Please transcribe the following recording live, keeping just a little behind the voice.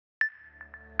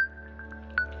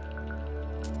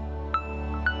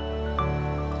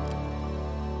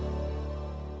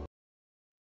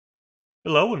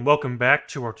Hello and welcome back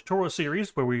to our tutorial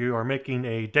series where we are making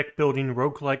a deck building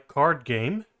roguelike card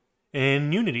game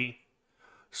in Unity.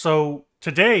 So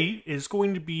today is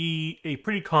going to be a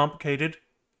pretty complicated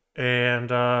and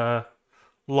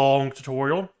long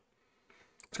tutorial.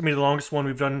 It's going to be the longest one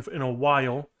we've done in a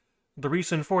while. The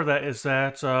reason for that is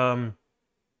that I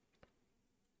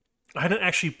hadn't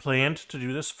actually planned to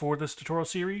do this for this tutorial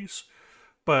series,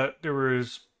 but there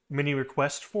was many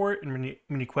requests for it and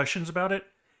many questions about it.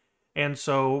 And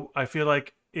so I feel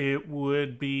like it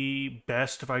would be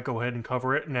best if I go ahead and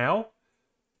cover it now.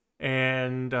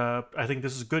 And I think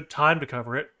this is a good time to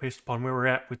cover it based upon where we're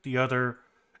at with the other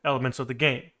elements of the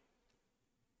game.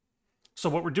 So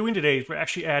what we're doing today is we're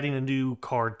actually adding a new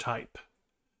card type.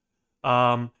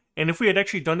 And if we had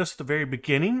actually done this at the very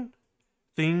beginning,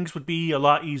 things would be a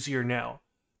lot easier now.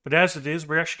 But as it is,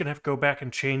 we're actually going to have to go back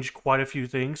and change quite a few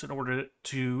things in order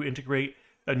to integrate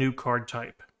a new card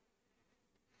type.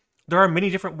 There are many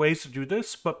different ways to do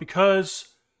this, but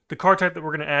because the card type that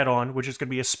we're going to add on, which is going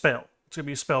to be a spell, it's going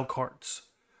to be spell cards.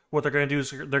 What they're going to do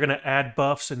is they're going to add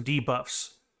buffs and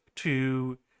debuffs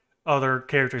to other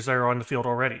characters that are on the field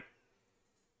already.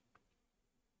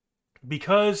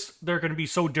 Because they're going to be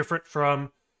so different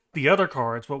from the other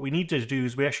cards, what we need to do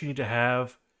is we actually need to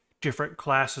have different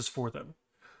classes for them.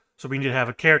 So we need to have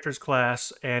a character's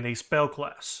class and a spell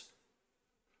class.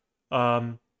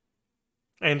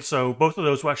 And so both of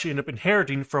those will actually end up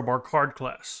inheriting from our card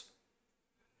class.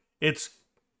 It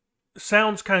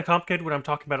sounds kind of complicated when I'm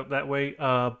talking about it that way,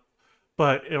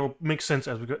 but it'll make sense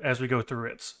as we go through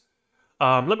it.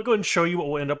 Let me go ahead and show you what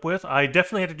we'll end up with. I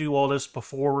definitely had to do all this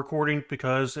before recording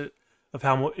because of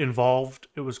how involved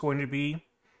it was going to be.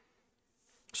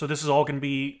 So this is all going to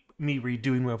be me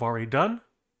redoing what I've already done.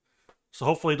 So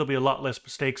hopefully there'll be a lot less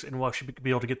mistakes and we'll actually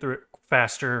be able to get through it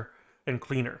faster and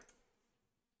cleaner.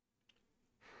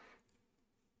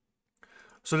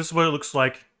 So this is what it looks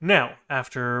like now,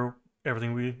 after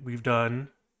everything we've done.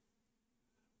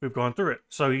 We've gone through it.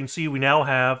 So you can see we now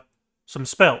have some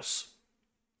spells.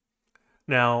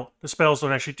 Now, the spells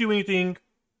don't actually do anything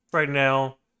right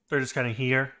now. They're just kind of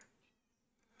here.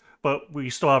 But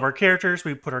we still have our characters.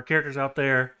 We put our characters out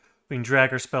there. We can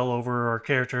drag our spell over our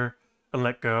character and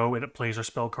let go, and it plays our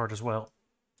spell card as well.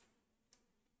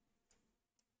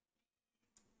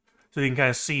 So you can kind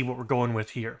of see what we're going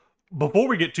with here. Before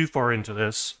we get too far into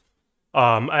this,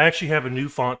 I actually have a new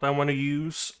font that I want to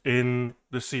use in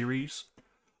the series.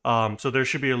 So there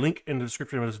should be a link in the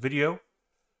description of this video.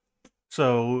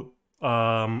 So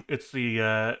it's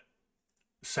the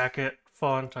Saket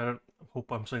font. I hope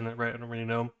I'm saying that right. I don't really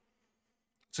know.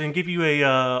 So I can give you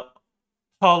a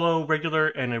hollow regular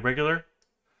and a regular.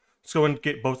 Let's go and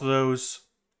get both of those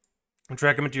and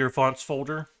drag them into your fonts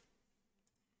folder.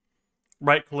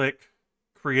 Right click,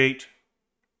 create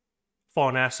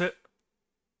font asset.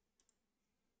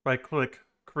 Right click,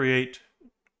 create,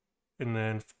 and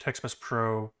then TextMesh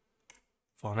Pro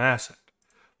font asset.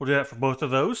 We'll do that for both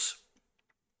of those.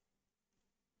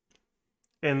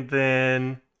 And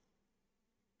then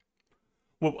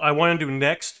what I want to do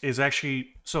next is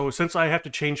actually, so since I have to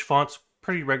change fonts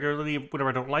pretty regularly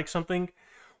whenever I don't like something,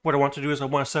 what I want to do is I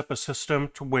want to set up a system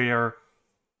to where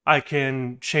I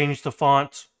can change the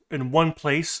font in one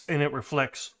place and it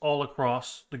reflects all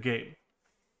across the game.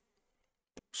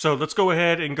 So let's go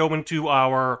ahead and go into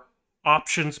our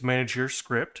Options Manager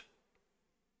script.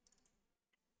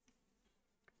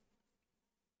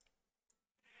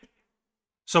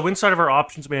 So inside of our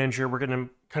Options Manager, we're going to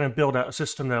kind of build out a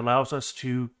system that allows us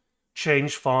to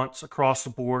change fonts across the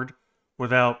board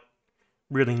without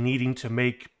really needing to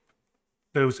make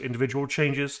those individual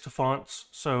changes to fonts.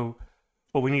 So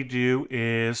what we need to do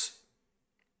is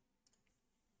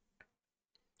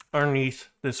underneath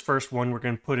this first one, we're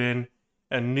going to put in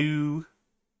a new,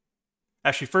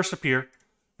 actually first up here,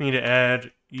 we need to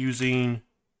add using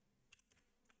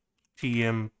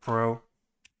TM Pro.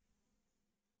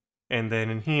 And then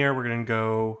in here, we're going to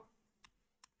go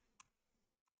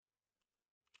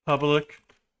public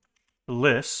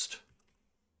list.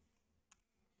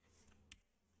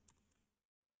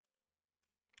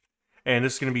 And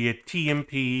this is going to be a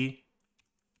TMP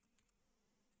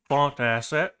font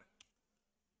asset,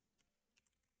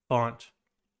 font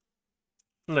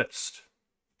list.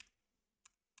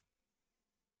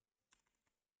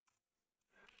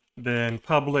 Then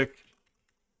public,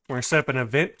 we're going to set up an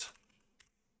event,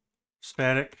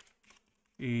 static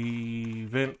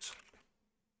event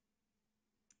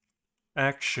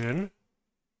action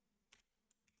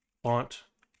font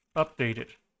updated.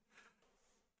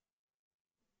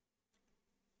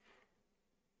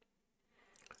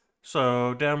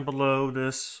 So down below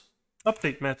this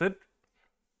update method,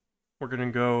 we're going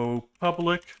to go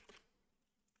public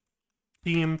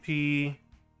TMP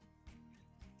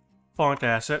font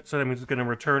asset. So that means it's going to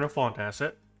return a font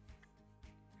asset.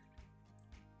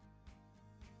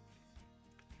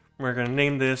 We're going to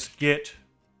name this get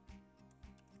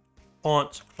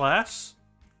font class.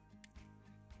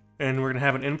 And we're going to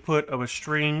have an input of a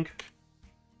string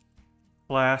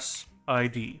class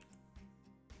ID.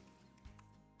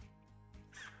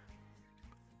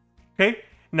 Okay,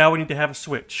 now we need to have a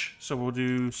switch. So we'll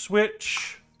do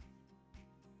switch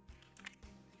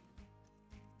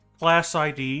class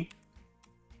ID.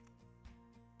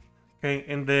 Okay,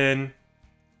 and then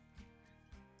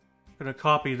I'm going to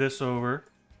copy this over.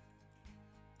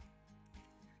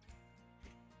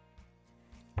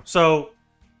 So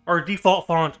our default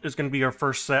font is going to be our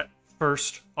first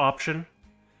option.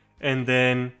 And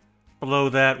then below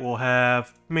that we'll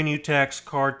have menu text,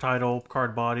 card title,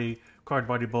 card body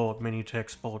bold, menu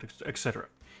text bold, etc.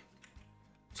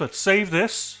 So let's save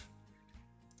this.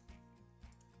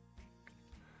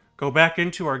 Go back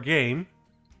into our game.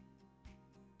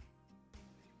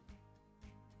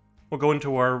 We'll go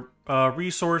into our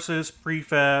resources,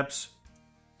 prefabs,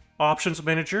 options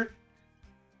manager.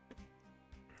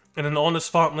 And then on this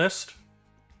font list,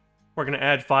 we're going to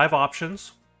add 5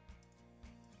 options.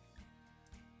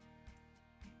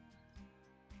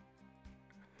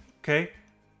 Okay,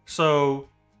 so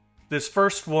this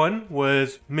first one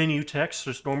was menu text,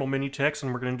 just normal menu text,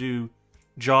 and we're going to do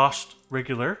Jost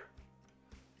regular.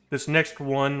 This next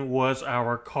one was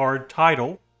our card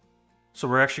title, so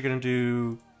we're actually going to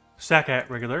do Sacat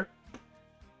regular.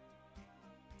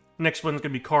 Next one's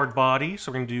going to be card body,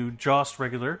 so we're going to do Jost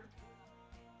regular.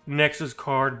 Next is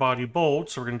card body bold,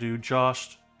 so we're going to do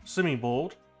Jost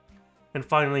semi-bold. And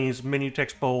finally is menu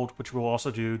text bold, which we'll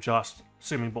also do Jost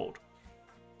semi-bold.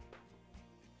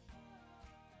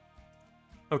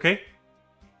 Okay.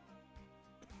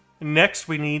 Next,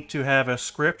 we need to have a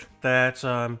script that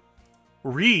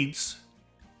reads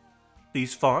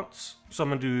these fonts. So I'm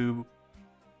going to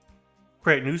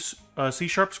create a new C#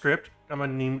 script. I'm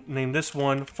going to name this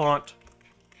one font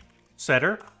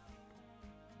setter.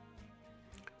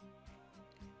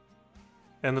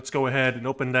 And let's go ahead and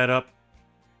open that up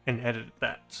and edit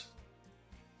that.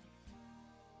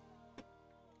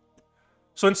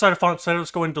 So inside of font setter,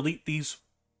 let's go and delete these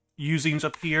usings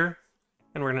up here.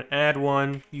 And we're going to add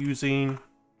one using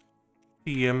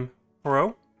PM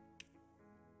Pro.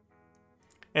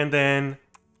 And then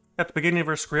at the beginning of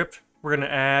our script, we're going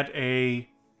to add a...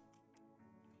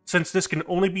 Since this can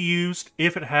only be used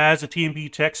if it has a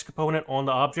TMP text component on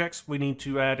the objects, we need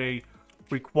to add a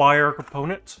require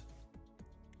component.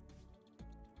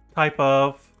 Type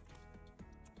of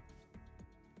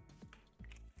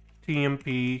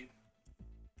TMP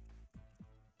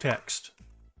text.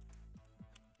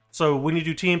 So when you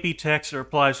do TMP text, it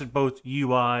applies to both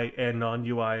UI and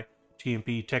non-UI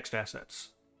TMP text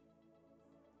assets.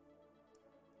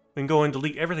 We can go and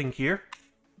delete everything here.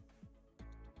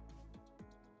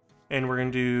 And we're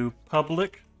going to do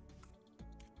public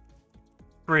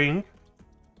string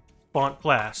font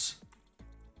class.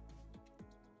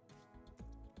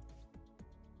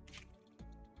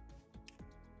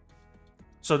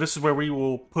 So this is where we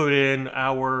will put in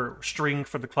our string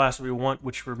for the class that we want,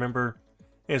 which remember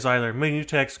is either menu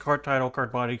text, card title,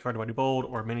 card body bold,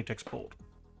 or menu text bold.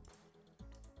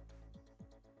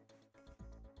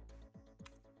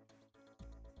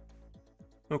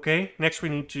 Okay, next we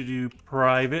need to do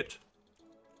private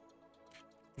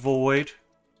void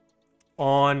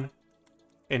on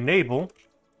enable.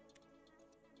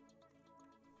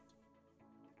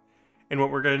 And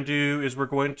what we're going to do is we're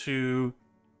going to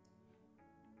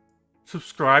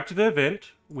subscribe to the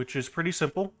event, which is pretty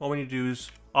simple. All we need to do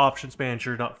is options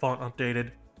manager dot font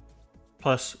updated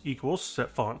plus equals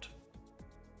set font.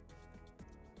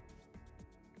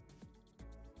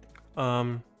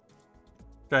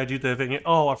 Did I do the event yet?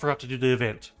 Oh, I forgot to do the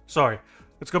event. Sorry.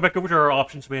 Let's go back over to our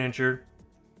options manager.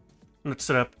 Let's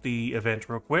set up the event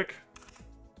real quick.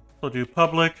 We'll do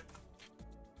public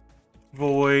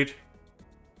void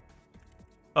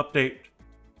update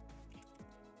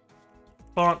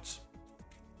fonts.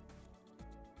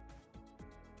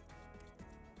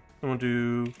 And we'll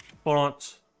do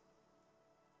fonts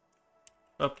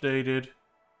updated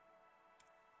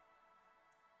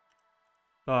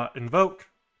invoke.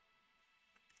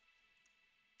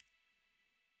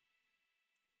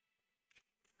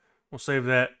 We'll save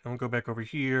that and we'll go back over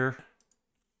here.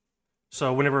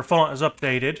 So whenever a font is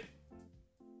updated,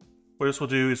 what this will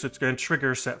do is it's going to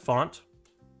trigger set font.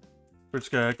 We're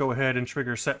just going to go ahead and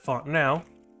trigger set font now,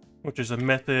 which is a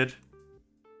method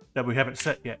that we haven't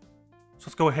set yet. So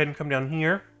let's go ahead and come down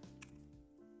here.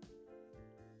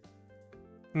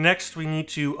 Next, we need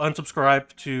to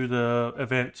unsubscribe to the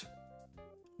event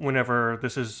whenever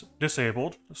this is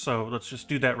disabled. So let's just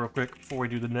do that real quick before we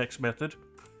do the next method.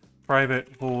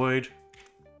 Private void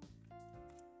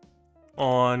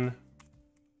on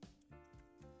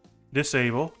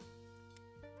disable.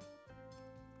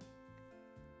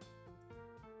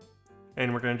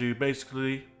 And we're going to do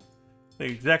basically the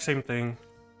exact same thing,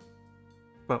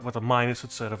 but with a minus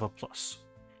instead of a plus.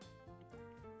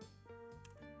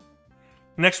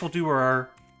 Next, we'll do our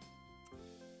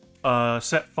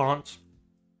set font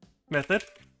method.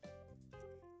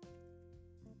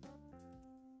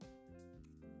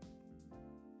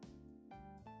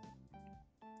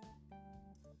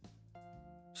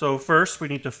 So first, we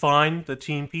need to find the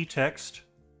TMP text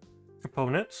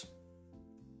components.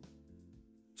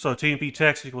 So TMP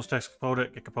text equals text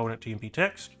component, get component TMP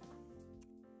text.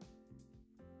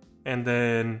 And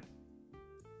then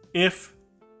if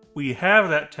we have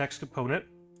that text component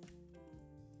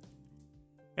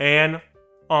and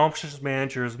options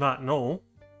manager is not null,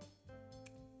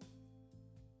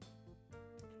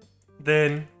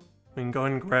 then we can go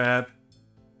ahead and grab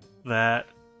that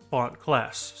font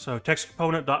class. So text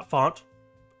component.font.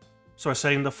 So we're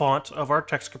setting the font of our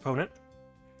text component.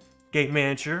 Game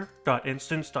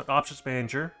manager.instance.options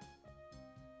manager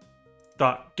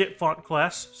 .get font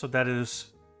class. So that is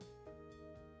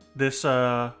this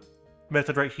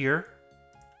method right here.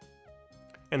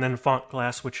 And then font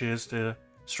class, which is the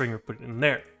string we're putting in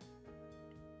there.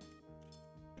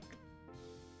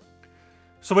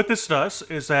 So what this does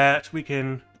is that we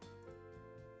can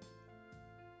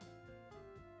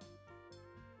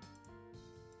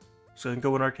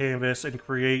go in our canvas and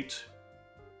create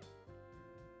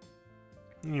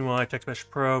UI Text Mesh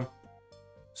Pro.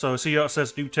 So see how it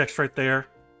says new text right there?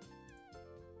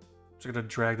 Just gonna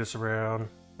drag this around.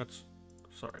 Let's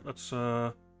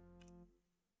gonna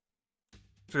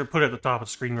put it at the top of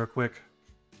the screen real quick.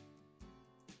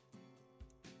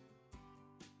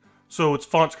 So its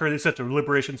font's currently set to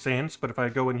Liberation Sans, but if I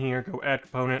go in here, go add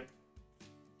component,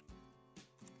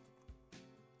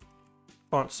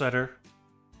 font setter,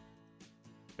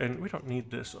 and we don't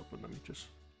need this open, let me just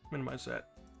minimize that.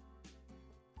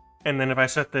 And then if I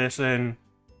set this in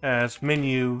as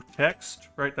menu text,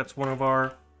 right, that's one of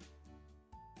our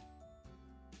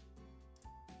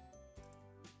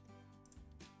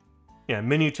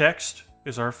menu text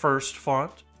is our first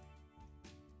font.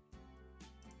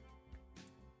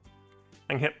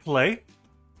 And hit play.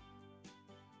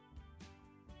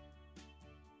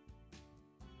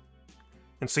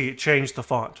 And see, it changed the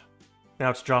font. Now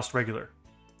it's just regular.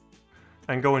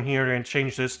 I can go in here and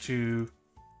change this to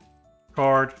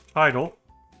card title.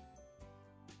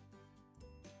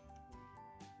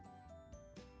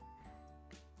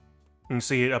 And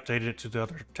see, it updated it to the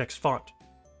other text font.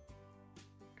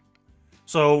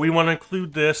 So we want to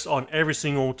include this on every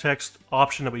single text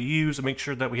option that we use and make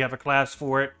sure that we have a class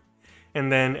for it. And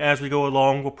then as we go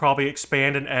along, we'll probably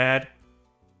expand and add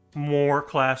more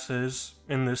classes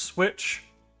in this switch.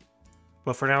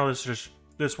 But for now, this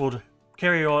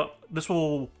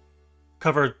will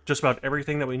cover just about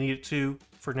everything that we need it to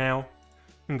for now.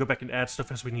 We can go back and add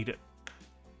stuff as we need it.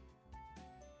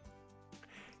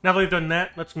 Now that we've done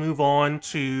that, let's move on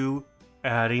to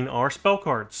adding our spell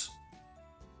cards.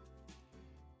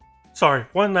 Sorry,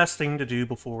 one last thing to do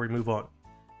before we move on.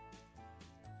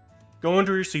 Go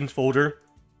into your scenes folder.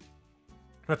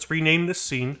 Let's rename this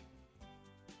scene.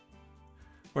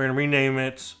 We're going to rename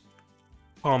it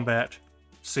Combat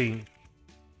Scene.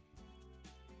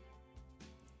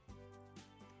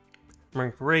 We're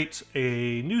going to create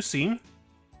a new scene.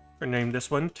 We're going to name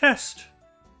this one Test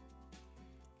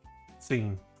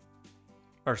Scene.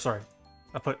 Or sorry,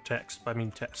 I put text, but I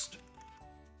mean test.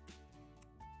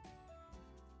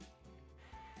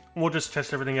 We'll just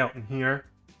test everything out in here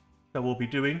that we'll be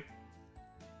doing.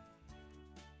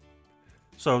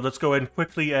 So let's go ahead and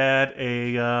quickly add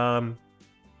a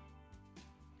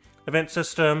event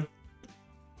system,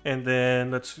 and then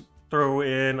let's throw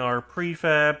in our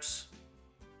prefabs.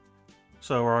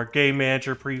 So our game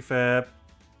manager prefab.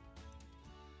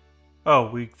 Oh,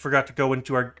 we forgot to go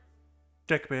into our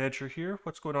deck manager here.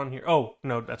 What's going on here? Oh,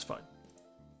 no, that's fine.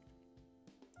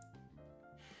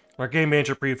 Our game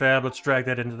manager prefab, let's drag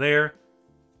that into there.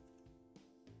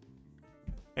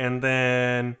 And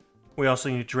then we also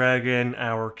need to drag in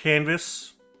our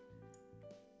canvas.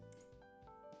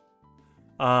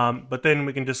 But then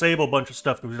we can disable a bunch of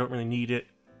stuff because we don't really need it.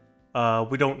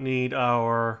 We don't need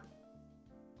our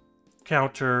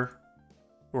counter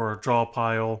or a draw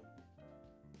pile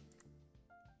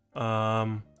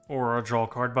or our draw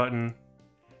card button.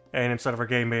 And instead of our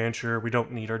game manager, we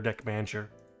don't need our deck manager.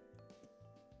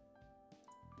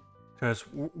 because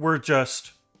we're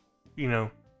just, you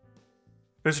know,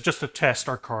 this is just to test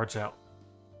our cards out.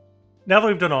 Now that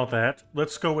we've done all that,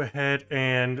 let's go ahead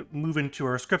and move into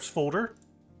our scripts folder.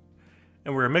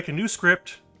 And we're going to make a new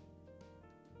script.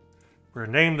 We're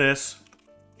going to name this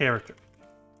character.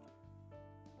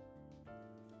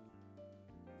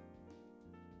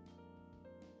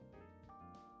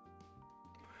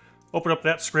 Open up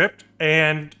that script,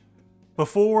 and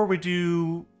before we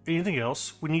do anything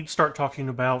else, we need to start talking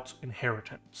about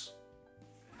inheritance.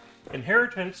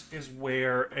 Inheritance is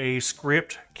where a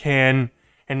script can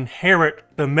inherit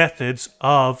the methods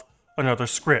of another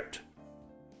script.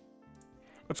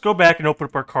 Let's go back and open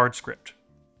up our card script.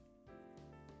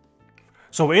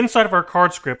 So inside of our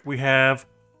card script, we have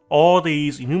all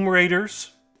these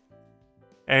enumerators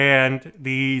and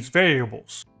these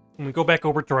variables. When we go back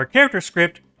over to our character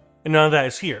script, and none of that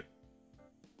is here.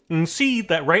 You can see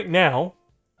that right now,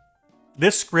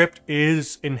 this script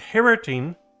is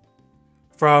inheriting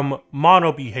from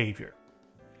MonoBehavior.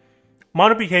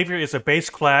 MonoBehavior is a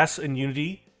base class in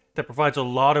Unity that provides a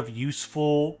lot of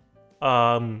useful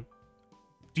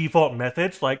default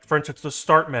methods, like for instance the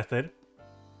start method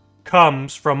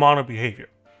comes from MonoBehavior.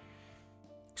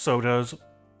 So does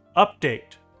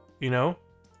update, you know,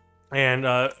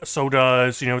 and so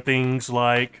does, you know, things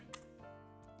like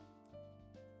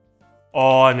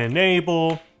on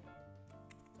enable,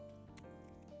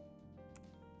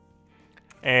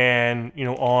 and, you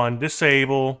know, on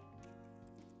disable,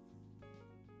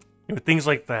 you know, things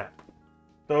like that.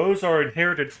 Those are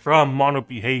inherited from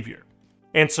MonoBehavior.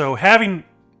 And so having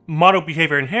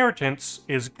MonoBehavior inheritance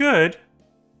is good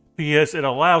because it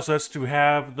allows us to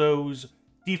have those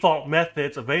default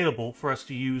methods available for us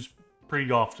to use pretty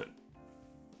often.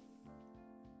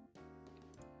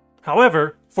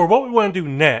 However, for what we want to do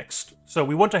next, so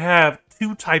we want to have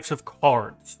two types of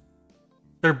cards.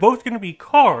 They're both going to be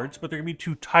cards, but they're going to be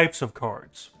two types of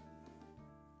cards.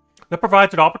 That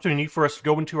provides an opportunity for us to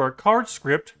go into our card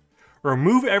script,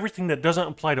 remove everything that doesn't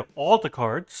apply to all the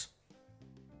cards,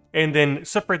 and then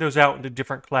separate those out into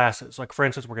different classes. Like for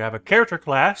instance, we're going to have a character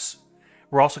class,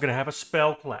 we're also going to have a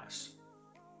spell class.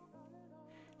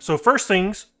 So first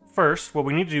things first, what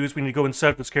we need to do is we need to go and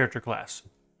set up this character class.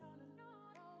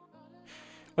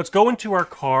 Let's go into our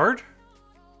card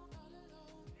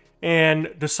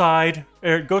and decide,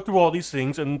 go through all these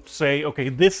things and say, okay,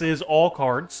 this is all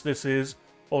cards, this is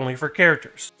only for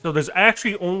characters. So there's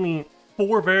actually only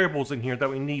 4 variables in here that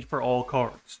we need for all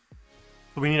cards.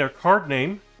 So we need our card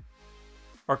name,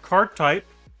 our card type,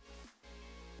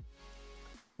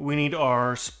 we need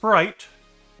our sprite.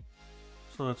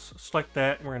 So let's select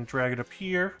that and we're going to drag it up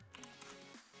here.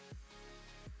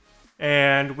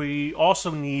 And we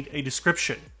also need a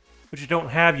description, which you don't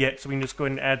have yet, so we can just go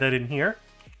ahead and add that in here.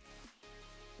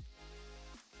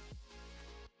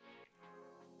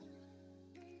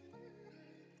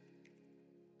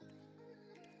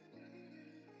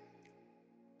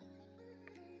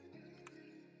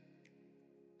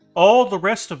 All the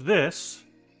rest of this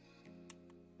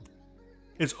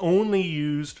is only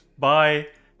used by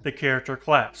the character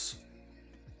class.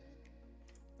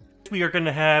 We are going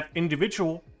to have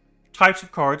individual types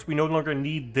of cards. We no longer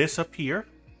need this up here.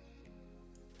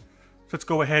 So let's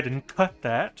go ahead and cut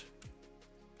that.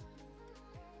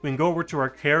 We can go over to our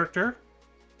character.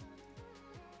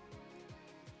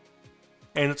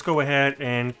 And let's go ahead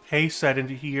and paste that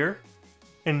into here.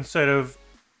 Instead of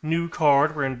new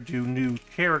card, we're going to do new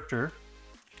character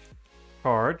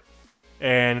card.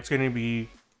 And it's going to be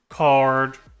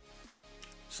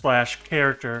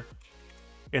card/character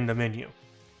in the menu.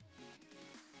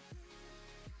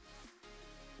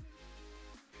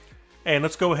 And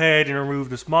let's go ahead and remove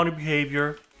this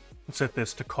MonoBehavior and set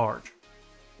this to card.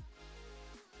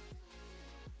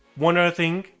 One other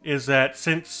thing is that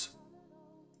since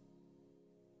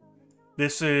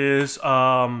this is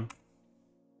part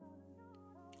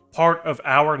of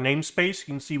our namespace, you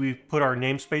can see we've put our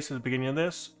namespace at the beginning of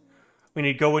this. We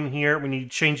need to go in here, we need to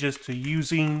change this to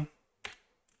using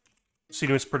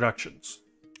Seamless Productions.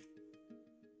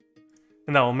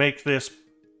 And that will make this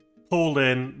pull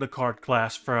in the card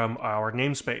class from our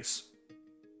namespace.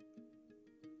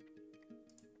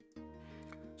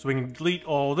 So we can delete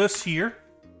all this here.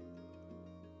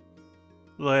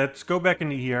 Let's go back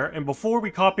into here, and before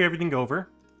we copy everything over,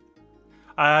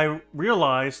 I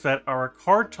realized that our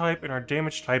card type and our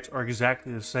damage types are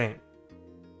exactly the same.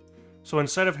 So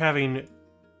instead of having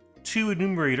 2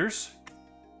 enumerators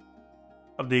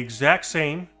of the exact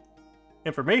same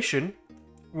information,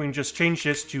 we can just change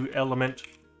this to element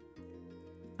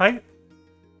type.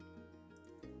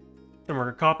 Then we're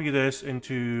going to copy this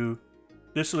into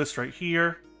this list right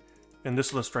here, and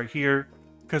this list right here,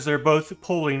 because they're both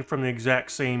pulling from the exact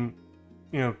same,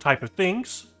 type of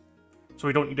things. So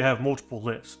we don't need to have multiple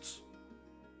lists.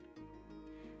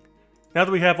 Now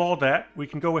that we have all that, we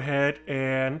can go ahead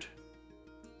and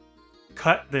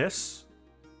cut this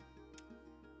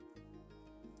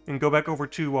and go back over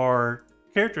to our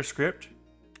character script,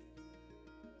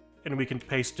 and we can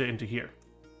paste it into here.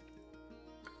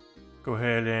 Go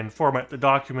ahead and format the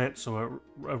document so it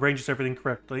arranges everything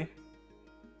correctly.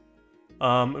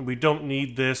 And we don't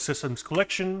need this systems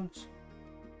collections.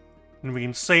 And we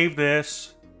can save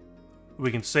this. We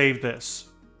can save this.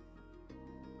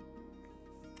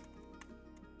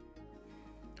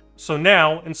 So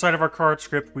now, inside of our card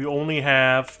script, we only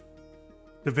have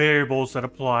the variables that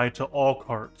apply to all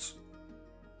cards.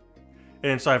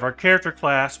 And inside of our character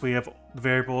class, we have the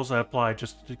variables that apply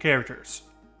just to characters.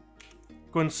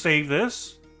 Go ahead and save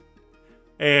this.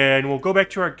 And we'll go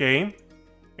back to our game,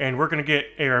 and we're going to get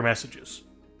error messages.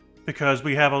 Because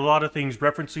we have a lot of things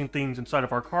referencing things inside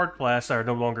of our card class that are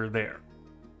no longer there.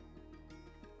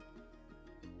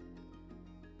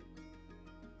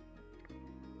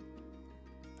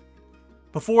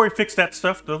 Before we fix that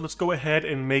stuff, though, let's go ahead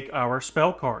and make our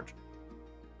spell card.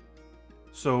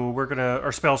 So we're gonna,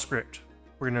 our spell script.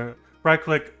 We're gonna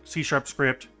right-click C#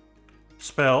 script,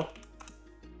 spell.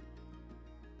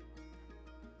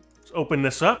 Let's open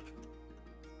this up.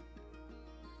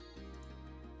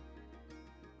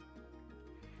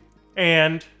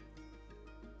 And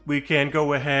we can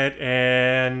go ahead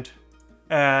and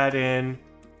add in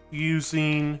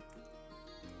using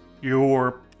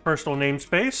your personal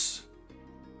namespace.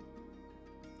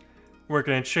 We're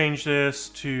going to change this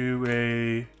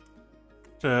to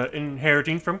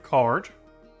inheriting from card.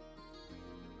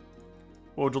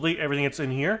 We'll delete everything that's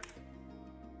in here.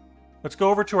 Let's go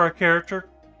over to our character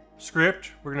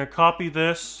script. We're going to copy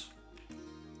this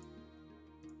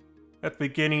at the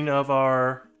beginning of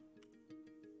our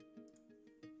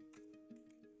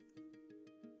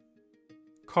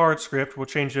card script. We'll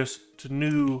change this to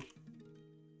new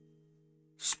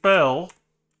spell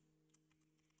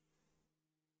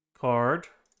card.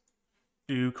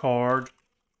 Do card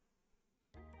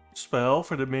spell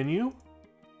for the menu.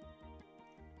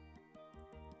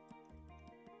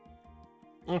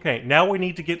 Okay, now we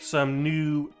need to get some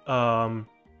new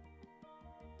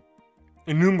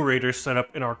enumerators set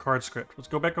up in our card script. Let's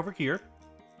go back over here.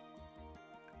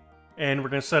 And we're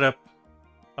going to set up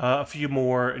a few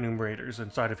more enumerators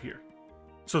inside of here.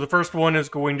 So the first one is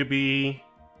going to be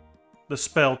the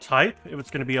spell type, if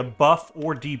it's going to be a buff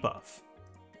or debuff.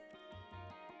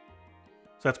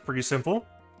 So that's pretty simple.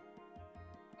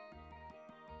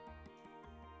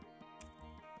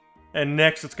 And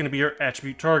next, it's going to be our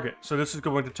attribute target. So this is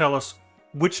going to tell us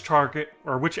which target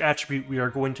or which attribute we are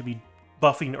going to be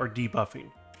buffing or debuffing.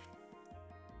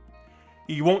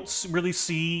 You won't really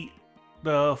see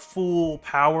the full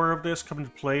power of this come into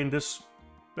play in this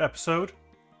episode,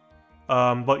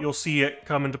 but you'll see it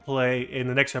come into play in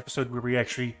the next episode where we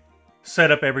actually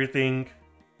set up everything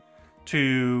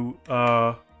to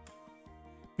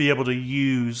be able to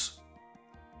use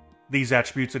these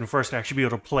attributes and first actually be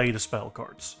able to play the spell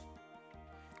cards.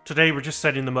 Today we're just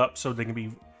setting them up so they can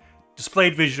be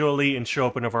displayed visually and show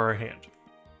up in our hand.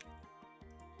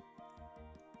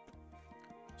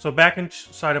 So back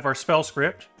inside of our spell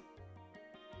script,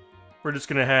 we're just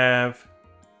going to have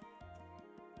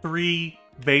 3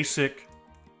 basic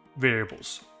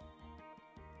variables.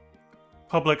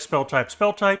 Public spell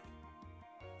type,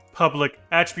 public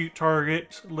attribute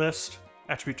target list,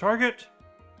 attribute target,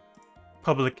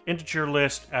 public integer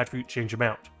list, attribute change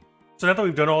amount. So now that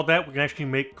we've done all that, we can actually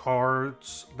make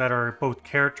cards that are both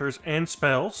characters and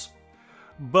spells,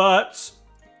 but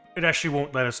it actually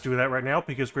won't let us do that right now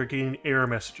because we're getting error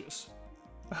messages.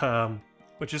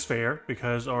 Which is fair,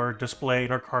 because our display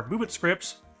and our card movement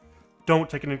scripts don't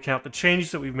take into account the changes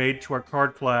that we've made to our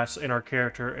card class and our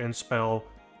character and spell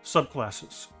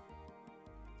subclasses.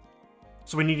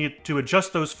 So we need to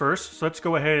adjust those first, so let's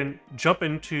go ahead and jump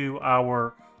into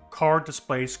our card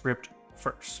display script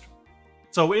first.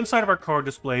 So inside of our card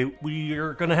display, we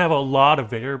are going to have a lot of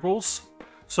variables,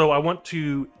 so I want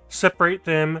to separate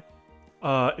them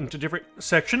into different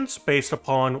sections based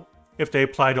upon if they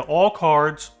apply to all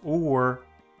cards or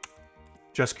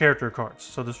just character cards.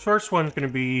 So the first one's going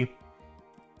to be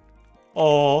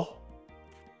all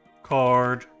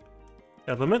card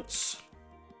elements.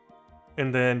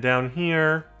 And then down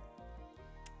here,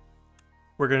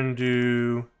 we're going to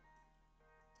do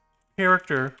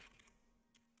character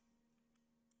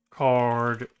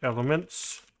card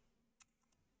elements.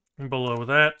 And below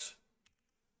that,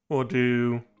 we'll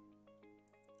do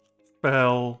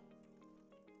spell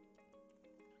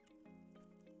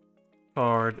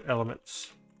card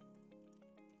elements.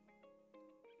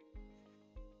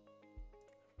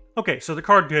 Okay, so the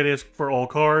card data is for all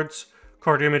cards.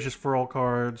 Card image is for all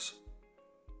cards.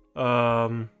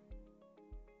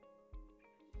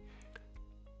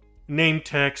 Name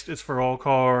text is for all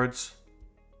cards.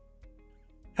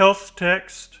 Health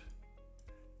text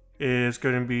is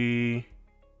going to be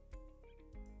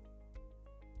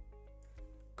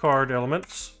card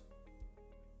elements.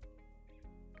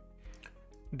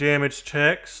 Damage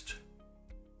text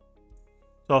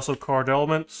is also card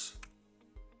elements.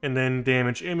 And then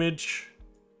damage image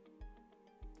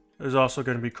is also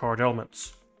going to be card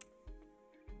elements.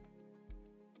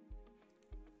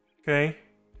 Okay.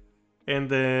 And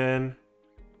then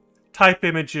type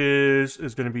images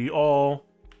is going to be all.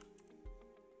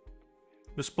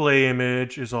 Display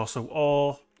image is also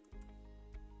all.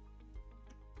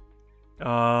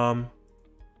 And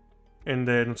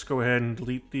then let's go ahead and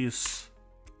delete these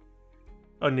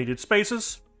unneeded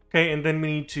spaces. Okay, and then we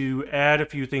need to add a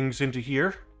few things into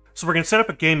here. So we're going to set up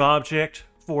a game object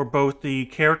for both the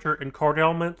character and card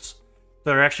elements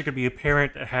that are actually going to be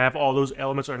apparent to have all those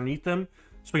elements underneath them.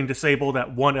 So we can disable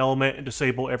that one element and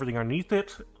disable everything underneath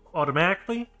it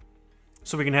automatically.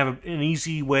 So we can have an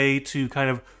easy way to kind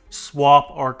of swap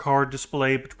our card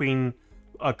display between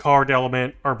a card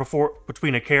element, or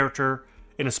between a character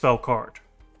and a spell card.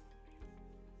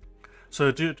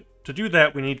 So to do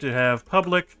that, we need to have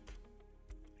public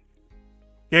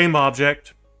game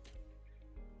object.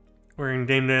 We're going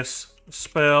to name this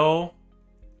spell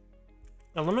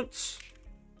elements.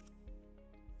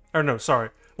 Or no, sorry.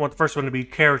 I want the first one to be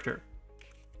character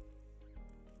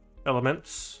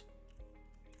elements.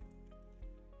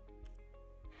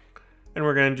 And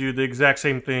we're going to do the exact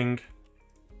same thing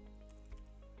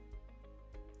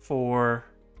for...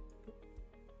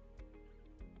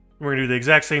 We're going to do the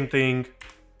exact same thing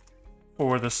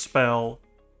for the spell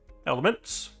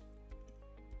elements.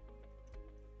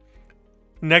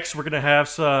 Next, we're going to have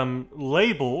some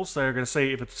labels that are going to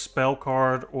say if it's a spell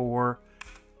card or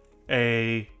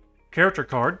a character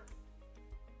card.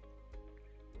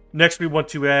 Next, we want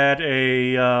to add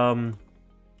a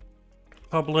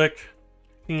public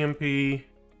PMP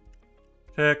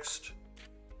text.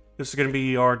 This is going to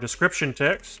be our description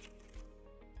text.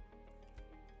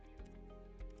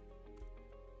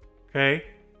 Okay,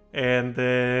 and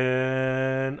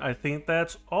then I think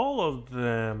that's all of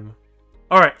them.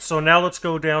 Alright, so now let's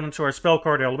go down into our spell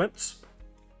card elements.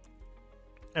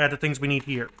 Add the things we need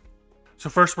here. So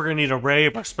first we're going to need an array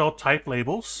of our spell type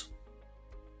labels.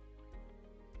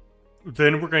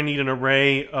 Then we're going to need an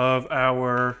array of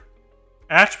our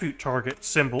attribute target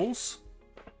symbols.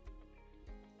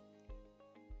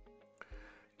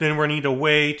 Then we're going to need a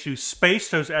way to space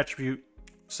those attribute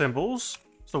symbols.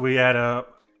 So we add a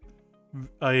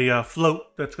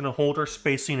float that's going to hold our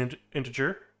spacing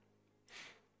integer.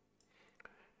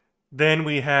 Then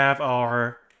we have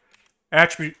our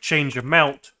attribute change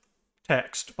amount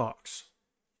text box.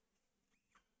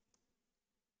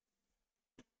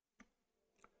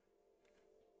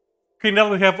 Okay, now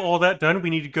that we have all that done, we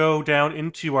need to go down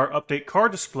into our update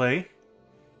card display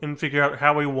and figure out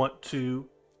how we want to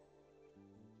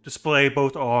display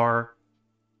both our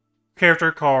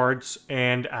character cards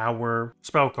and our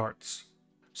spell cards.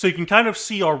 So you can kind of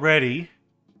see already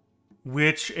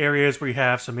which areas we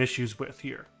have some issues with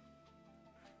here.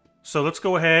 So let's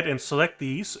go ahead and select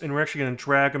these, and we're actually going to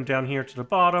drag them down here to the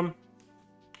bottom.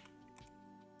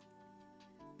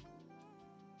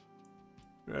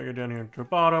 Drag it down here to the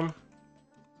bottom.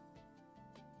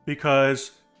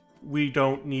 Because we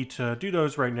don't need to do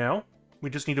those right now.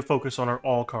 We just need to focus on our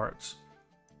all cards.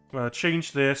 I'm going to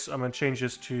change this. I'm going to change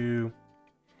this to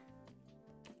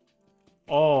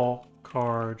all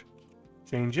card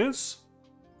changes.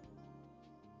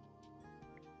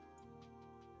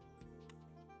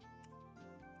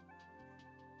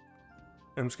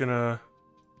 I'm just going to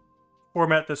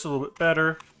format this a little bit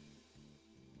better.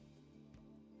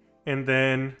 And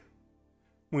then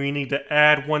we need to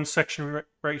add one section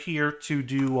right here to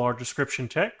do our description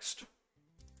text.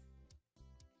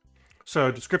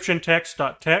 So description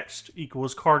text.text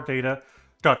equals card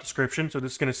data.description. So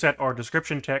this is going to set our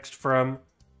description text from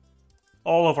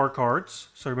all of our cards.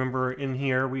 So remember in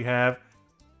here we have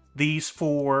these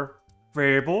 4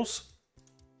 variables.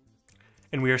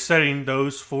 And we are setting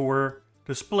those 4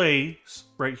 displays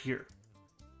right here.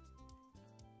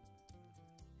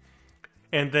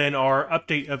 And then our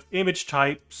update of image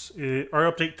types,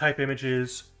 our update type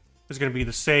images is going to be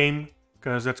the same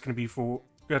because that's going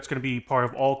to be part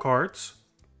of all cards.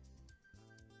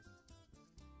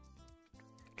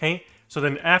 Okay, so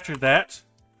then after that,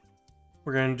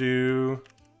 we're going to do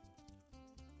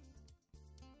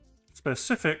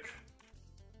specific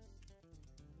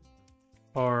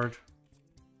card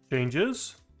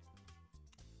changes.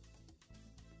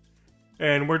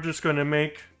 And we're just going to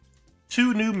make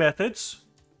 2 new methods.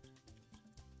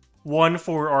 One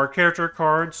for our character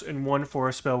cards and one for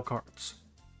our spell cards.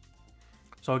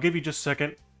 So I'll give you just a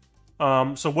second.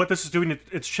 So what this is doing,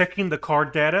 it's checking the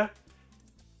card data.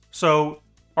 So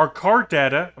our card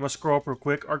data, I'm going to scroll up real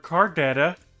quick. Our card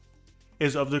data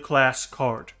is of the class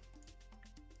card.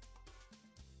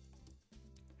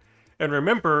 And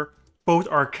remember, both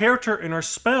our character and our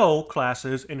spell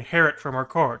classes inherit from our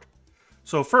card.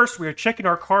 So first, we are checking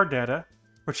our card data.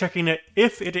 We're checking it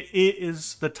if it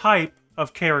is the type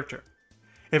of character.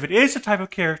 If it is the type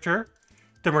of character,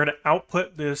 then we're going to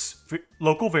output this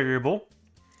local variable.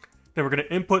 Then we're going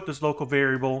to input this local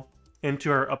variable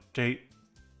into our update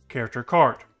character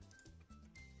card.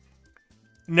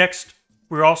 Next,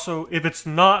 we're also, if it's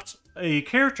not a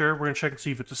character, we're going to check and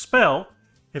see if it's a spell.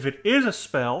 If it is a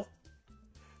spell,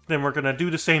 then we're going to do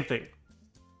the same thing.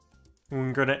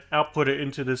 We're going to output it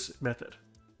into this method.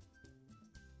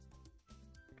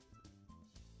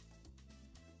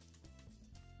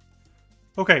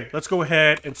 Okay, let's go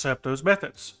ahead and set up those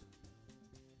methods.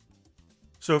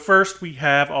 So first we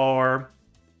have our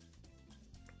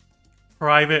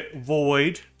private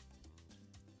void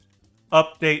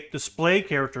update display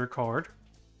character card.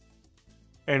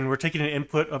 And we're taking an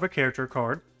input of a character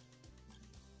card.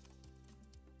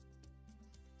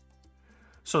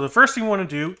 So the first thing we want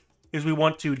to do is we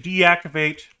want to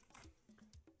deactivate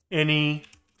any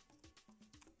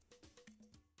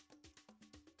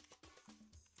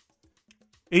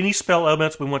spell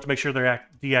elements. We want to make sure they're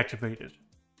deactivated.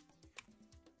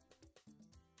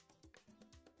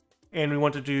 And we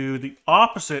want to do the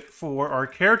opposite for our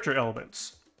character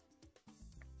elements.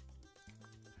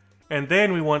 And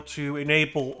then we want to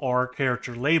enable our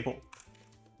character label.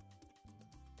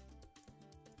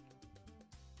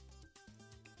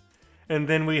 And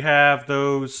then we have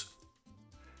those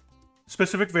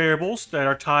specific variables that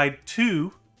are tied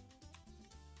to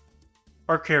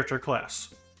our character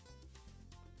class.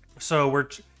 So we're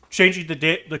changing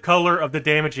the color of the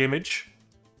damage image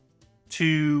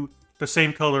to the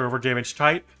same color of our damage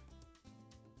type.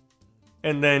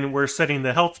 And then we're setting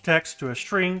the health text to a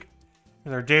string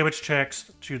and our damage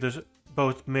text to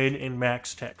both min and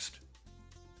max text.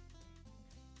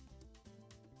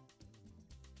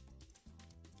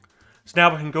 So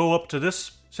now we can go up to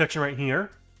this section right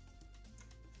here.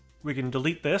 We can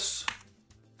delete this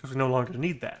because we no longer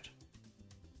need that.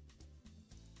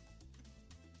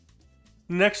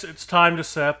 Next, it's time to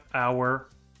set up our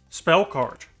spell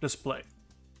card display.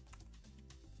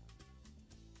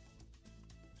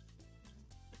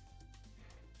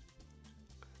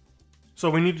 So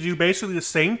we need to do basically the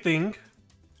same thing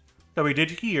that we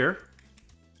did here.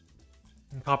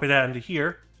 And copy that into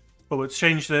here. But let's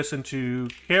change this into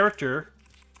character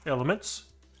elements.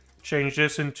 Change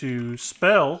this into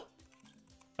spell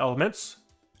elements.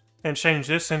 And change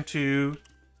this into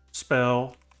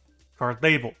spell card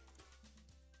label.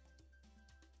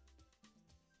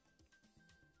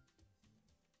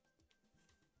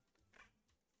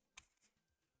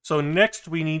 So next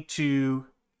we need to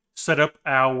set up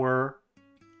our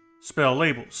spell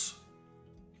labels.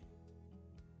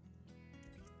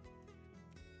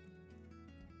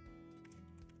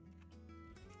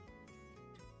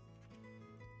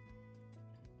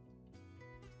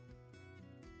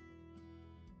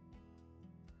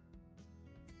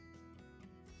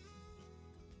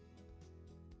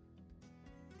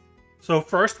 So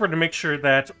first we're going to make sure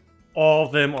that all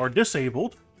of them are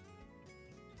disabled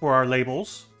for our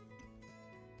labels.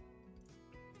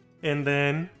 And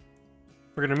then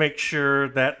we're going to make sure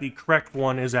that the correct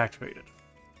one is activated.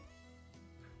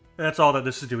 And that's all that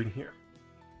this is doing here.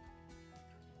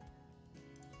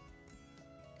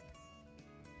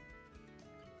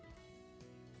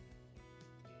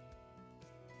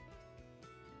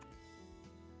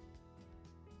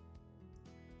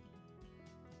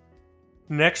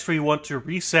 Next, we want to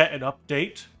reset and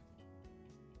update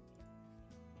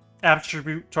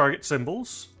attribute target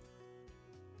symbols.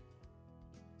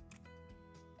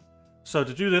 So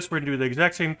to do this, we're going to do the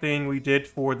exact same thing we did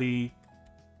for the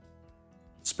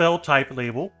spell type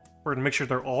label. We're going to make sure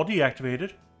they're all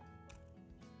deactivated.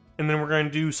 And then we're going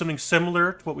to do something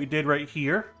similar to what we did right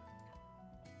here.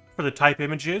 For the type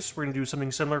images, we're going to do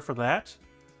something similar for that.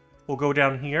 We'll go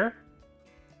down here.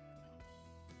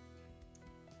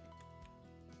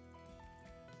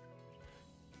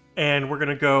 And we're going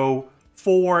to go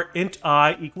for int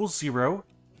I equals 0.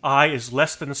 I is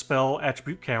less than the spell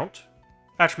attribute count.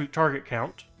 Attribute target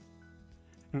count,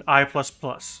 and I++.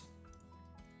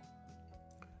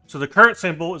 So the current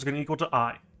symbol is going to equal to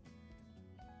I.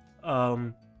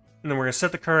 And then we're going to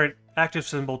set the current active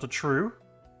symbol to true.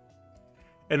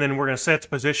 And then we're going to set its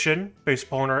position based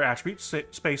upon our attribute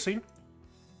spacing.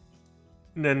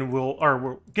 And then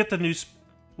we'll get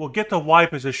the Y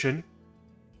position.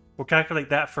 We'll calculate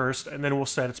that first, and then we'll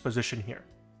set its position here.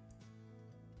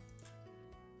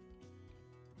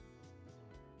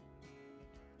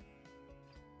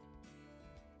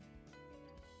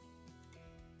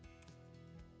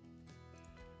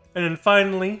 And then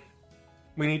finally,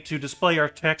 we need to display our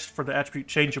text for the attribute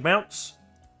change amounts.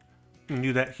 We can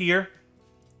do that here.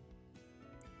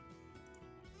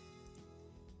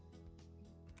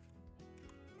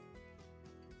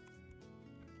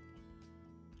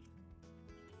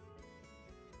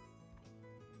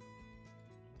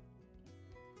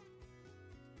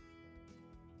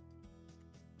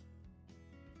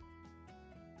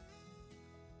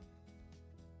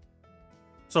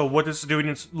 So what this is doing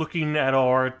is looking at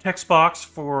our text box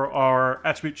for our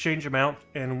attribute change amount,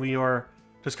 and we are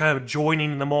just kind of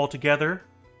joining them all together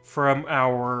from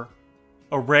our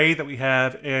array that we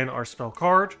have in our spell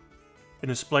card and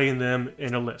displaying them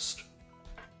in a list.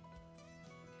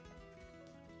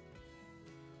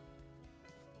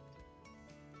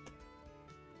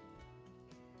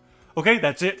 Okay,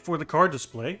 that's it for the card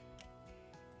display.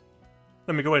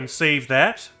 Let me go ahead and save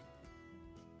that.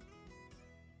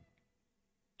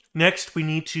 Next, we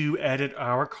need to edit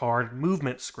our card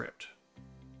movement script.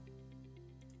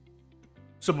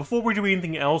 So before we do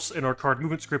anything else in our card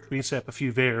movement script, we need to set up a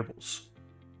few variables.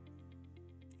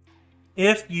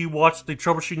 If you watched the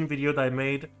troubleshooting video that I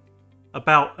made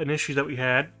about an issue that we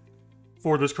had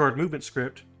for this card movement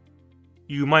script,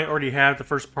 you might already have the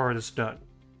first part of this done.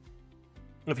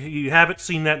 If you haven't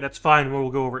seen that, that's fine.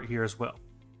 We'll go over it here as well.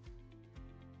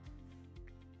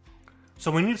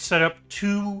 So we need to set up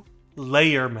two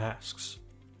layer masks.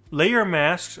 Layer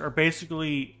masks are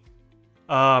basically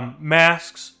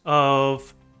masks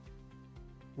of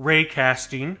ray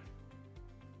casting,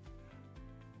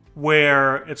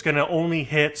 where it's going to only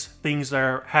hit things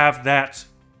that have that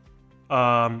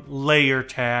layer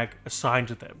tag assigned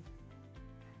to them.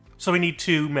 So we need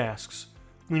two masks.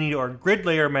 We need our grid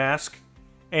layer mask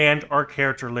and our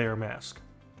character layer mask.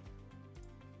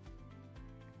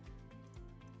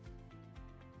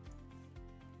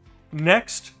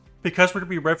 Next, because we're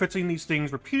going to be referencing these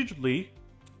things repeatedly,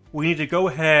 we need to go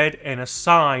ahead and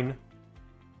assign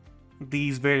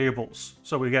these variables.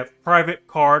 So we got private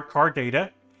card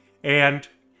data, and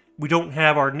we don't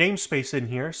have our namespace in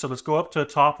here, so let's go up to the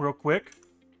top real quick,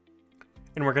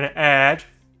 and we're going to add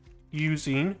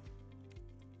using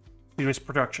Phoenix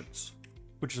Productions,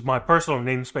 which is my personal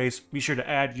namespace. Be sure to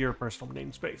add your personal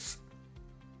namespace.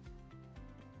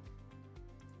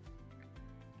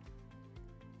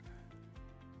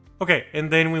 Okay, and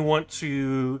then we want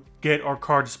to get our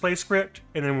card display script,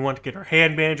 and then we want to get our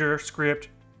hand manager script,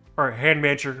 our hand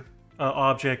manager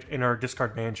object, and our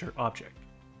discard manager object.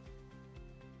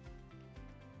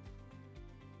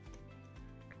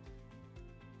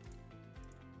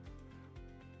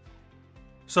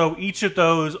 So each of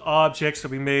those objects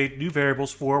that we made new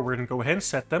variables for, we're going to go ahead and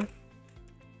set them.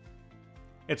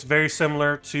 It's very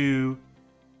similar to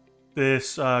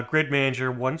this grid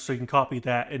manager one, so you can copy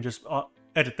that and just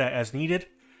edit that as needed.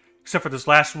 Except for this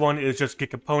last one is just get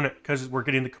component, because we're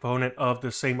getting the component of the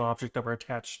same object that we're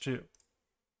attached to.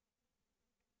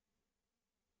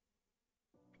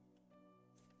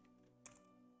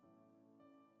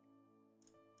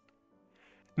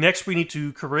 Next, we need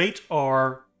to create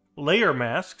our layer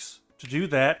masks. To do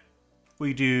that,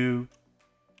 we do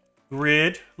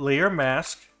grid layer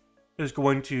mask is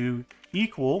going to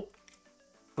equal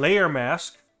layer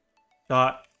mask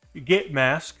dot get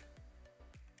mask.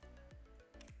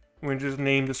 I'm going to just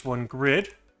name this one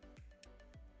grid.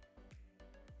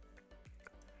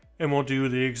 And we'll do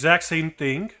the exact same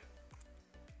thing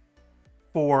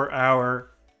for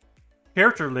our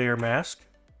character layer mask.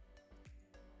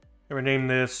 And we'll name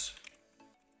this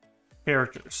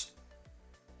characters.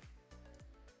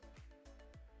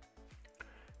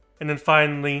 And then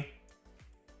finally,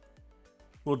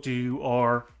 we'll do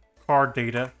our card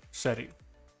data setting.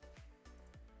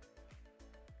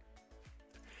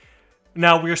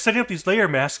 Now, we are setting up these layer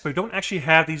masks, but we don't actually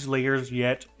have these layers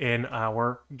yet in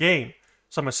our game.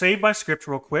 So I'm going to save my script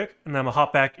real quick, and then I'm going to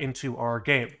hop back into our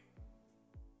game.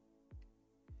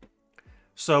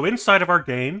 So inside of our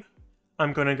game,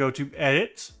 I'm going to go to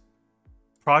Edit,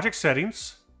 Project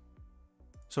Settings,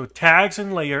 so Tags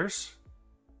and Layers.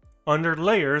 Under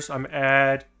Layers, I'm going to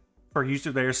add, for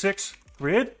user layer 6,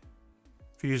 Grid,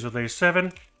 for user layer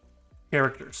 7,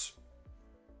 Characters.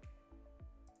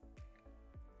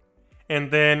 And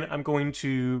then I'm going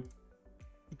to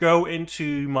go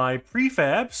into my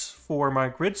prefabs for my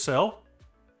grid cell.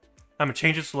 I'm going to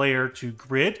change its layer to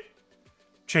grid.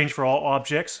 Change for all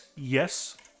objects,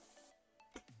 yes.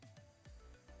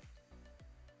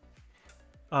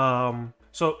 And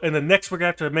then next we're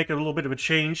going to have to make a little bit of a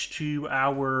change to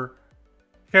our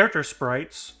character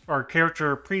sprites, our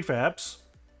character prefabs.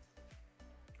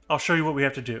 I'll show you what we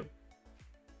have to do.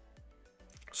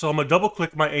 So I'm going to double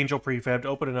click my angel prefab to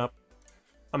open it up.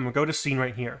 I'm going to go to scene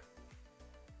right here.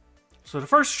 So the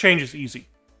first change is easy.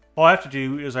 All I have to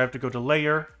do is I have to go to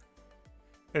layer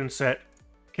and set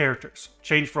characters.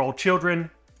 Change for all children.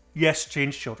 Yes,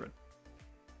 change children.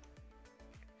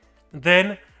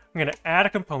 Then I'm going to add a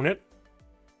component.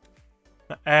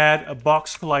 Add a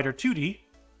box collider 2D. You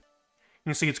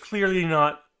can see it's clearly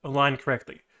not aligned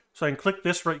correctly. So I can click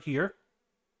this right here.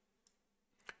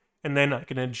 And then I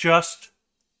can adjust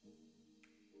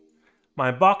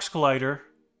my box collider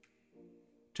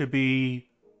to be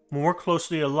more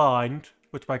closely aligned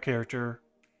with my character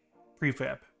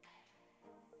prefab.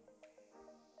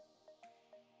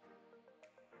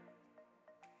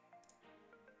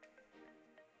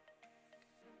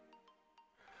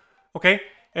 Okay,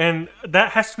 and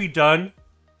that has to be done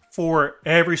for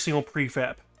every single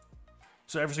prefab.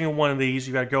 So every single one of these,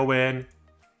 you gotta go in,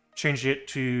 change it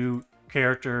to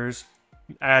characters,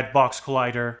 add box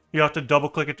collider. You have to double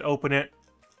click it to open it.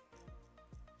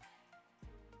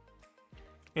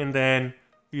 And then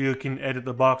you can edit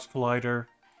the box collider,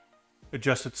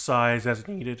 adjust its size as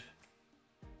needed.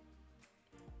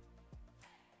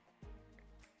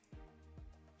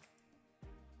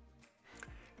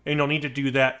 And you'll need to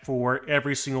do that for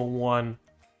every single one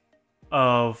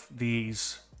of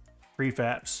these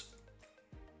prefabs.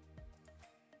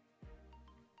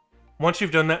 Once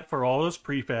you've done that for all those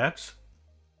prefabs,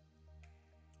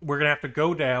 we're going to have to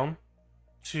go down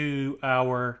to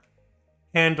our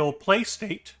handle play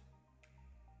state.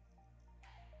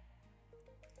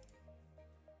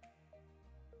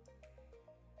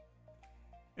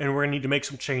 And we're going to need to make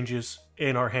some changes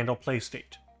in our handle play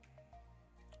state.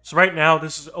 So right now,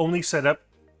 this is only set up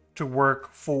to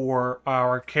work for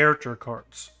our character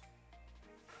cards.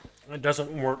 It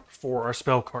doesn't work for our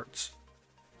spell cards.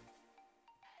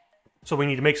 So we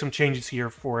need to make some changes here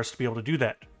for us to be able to do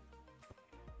that.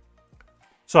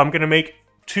 So I'm going to make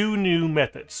two new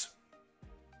methods.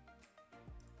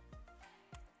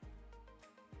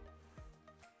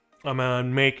 I'm going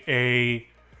to make a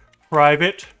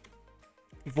private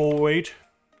void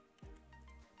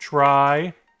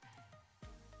try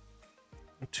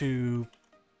to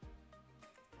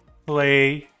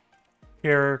play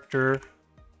character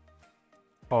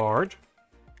card.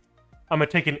 I'm going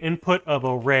to take an input of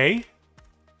array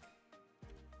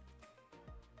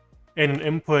and an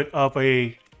input of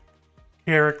a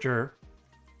character.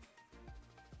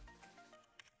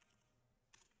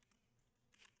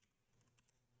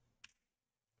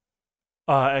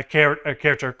 A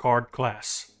character card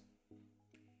class.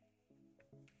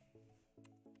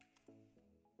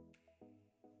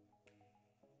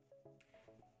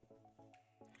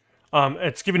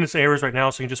 It's giving us errors right now,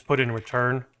 so you can just put in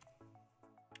return.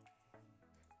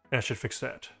 That should fix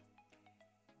that.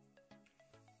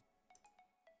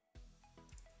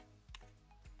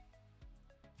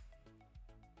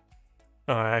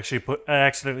 I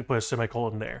accidentally put a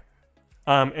semicolon there.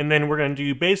 And then we're going to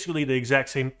do basically the exact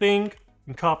same thing.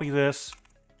 We can copy this.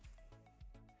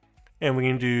 And we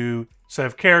can do set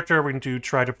of character. We can do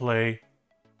try to play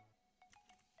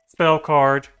spell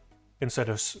card. Instead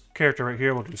of character right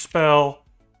here, we'll do spell.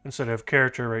 Instead of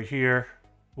character right here,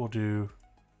 we'll do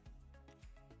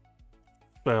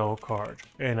spell card.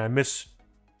 And I misspelled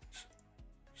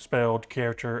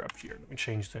character up here. Let me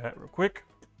change that real quick.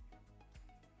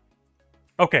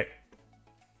 Okay.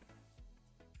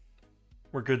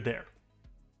 We're good there.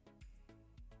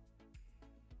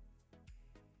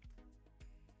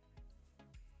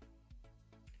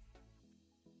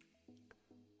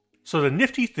 So the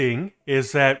nifty thing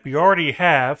is that we already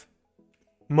have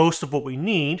most of what we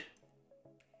need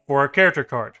for our character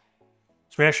card.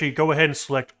 So we actually go ahead and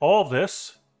select all of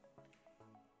this,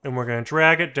 and we're going to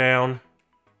drag it down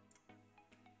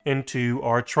into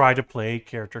our try to play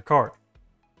character card.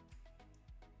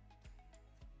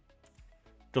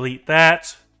 Delete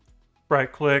that, right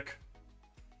click,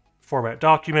 format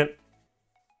document.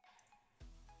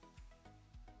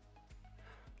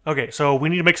 Okay, so we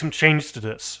need to make some changes to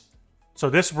this. So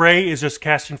this ray is just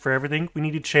casting for everything. We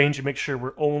need to change and make sure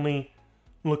we're only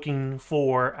looking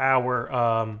for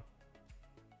our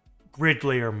grid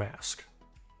layer mask.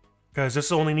 Because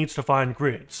this only needs to find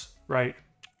grids, right?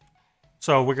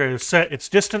 So we're going to set its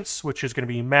distance, which is going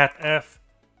to be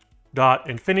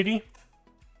mathf.infinity.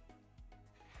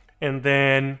 And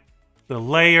then the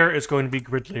layer is going to be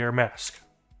grid layer mask.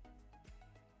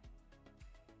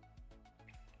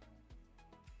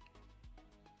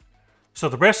 So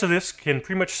the rest of this can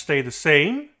pretty much stay the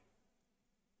same,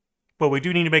 but we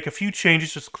do need to make a few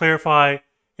changes just to clarify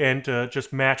and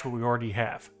just match what we already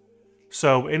have.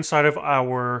 So inside of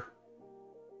our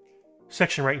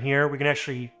section right here, we can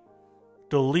actually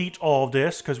delete all of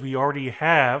this because we already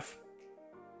have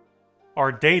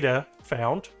our data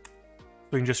found.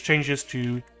 We can just change this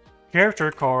to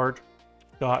character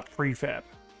card.prefab.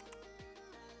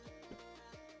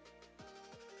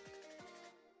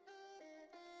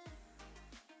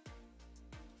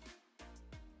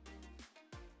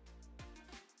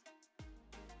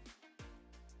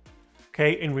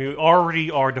 Okay, and we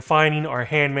already are defining our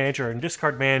hand manager and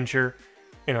discard manager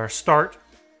in our start.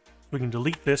 We can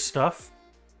delete this stuff.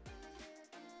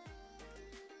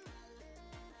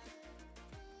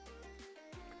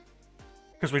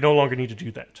 Because we no longer need to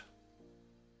do that.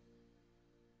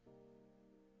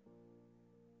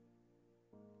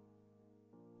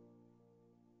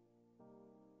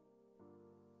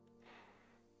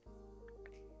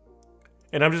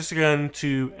 And I'm just going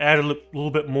to add a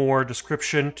little bit more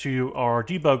description to our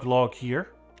debug log here.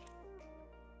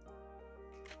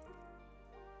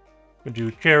 I'm going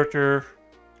to do character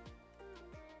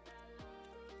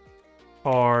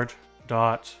card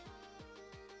dot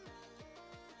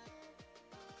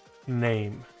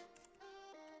name.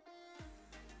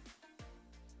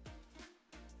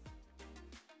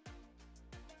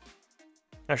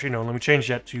 Actually, no, let me change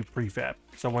that to prefab,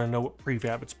 because I want to know what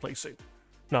prefab it's placing,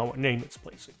 not what name it's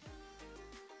placing.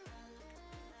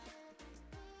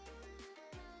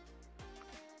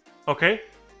 Okay,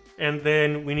 and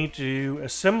then we need to do a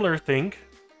similar thing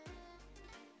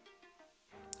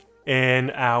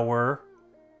in our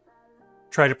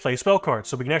try to play spell card.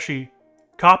 So we can actually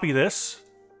copy this,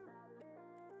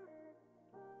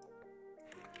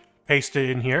 paste it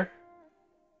in here,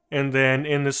 and then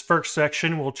in this first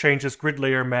section, we'll change this grid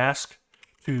layer mask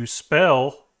to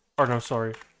spell, or no,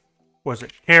 sorry, was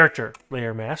it character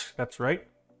layer mask? That's right.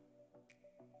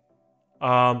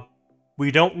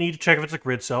 We don't need to check if it's a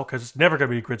grid cell, because it's never going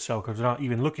to be a grid cell, because we're not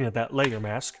even looking at that layer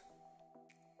mask.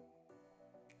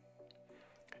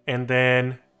 And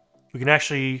then we can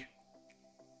actually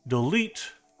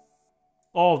delete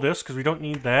all of this, because we don't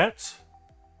need that.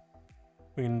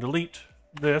 We can delete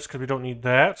this, because we don't need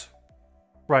that.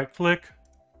 Right-click,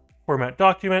 format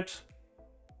document,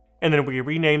 and then we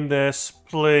rename this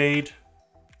played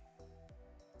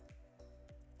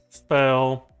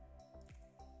spell.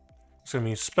 It's going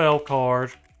to be spell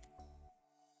card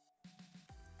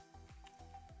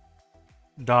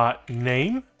dot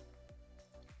name.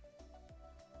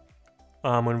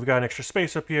 When we got an extra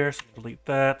space up here, so delete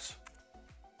that.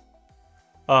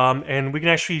 And we can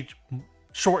actually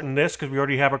shorten this because we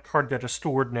already have our card data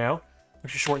stored now.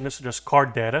 Actually shorten this to just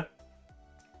card data.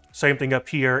 Same thing up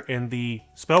here in the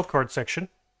spell card section.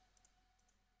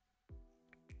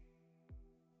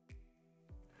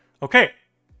 Okay,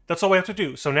 that's all we have to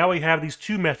do. So now we have these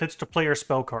two methods to play our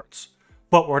spell cards,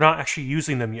 but we're not actually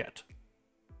using them yet.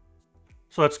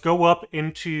 So let's go up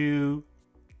into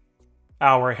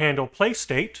our handle play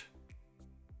state.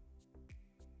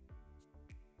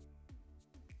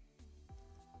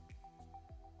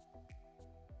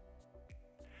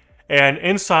 And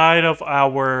inside of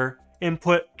our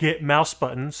input get mouse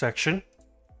button section,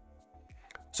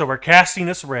 so we're casting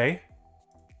this ray.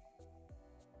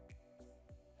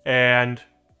 And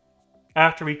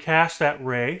after we cast that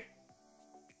ray,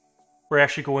 we're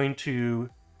actually going to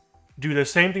do the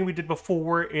same thing we did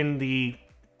before in the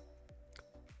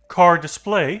card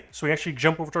display. So we actually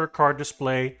jump over to our card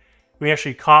display. We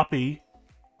actually copy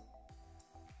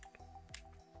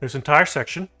this entire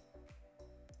section.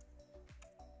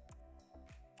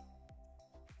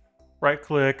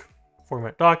 Right-click,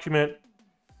 format document,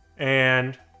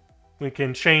 and we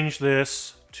can change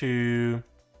this to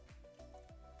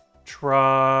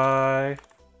try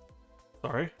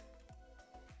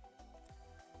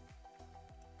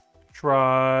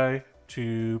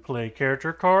to play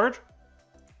character card.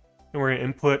 And we're going to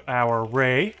input our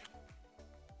ray.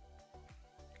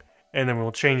 And then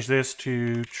we'll change this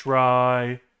to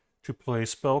try to play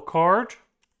spell card.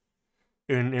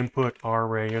 And input our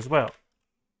ray as well.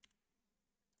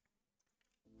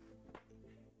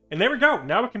 And there we go.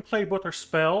 Now we can play both our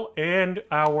spell and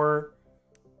our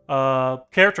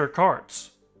character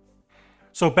cards.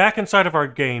 So back inside of our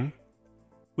game,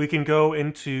 we can go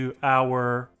into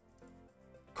our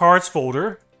cards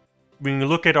folder, when you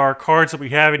look at our cards that we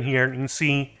have in here, you can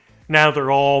see now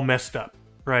they're all messed up,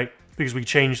 right? Because we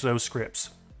changed those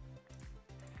scripts.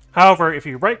 However, if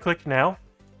you right-click now,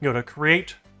 you go to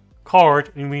Create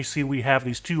Card, and we see we have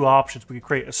these two options. We can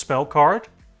create a spell card,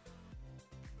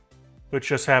 which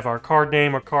just have our card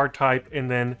name, our card type, and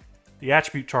then the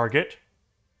attribute target,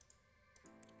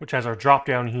 which has our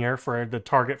drop-down here for the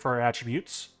target for our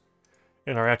attributes,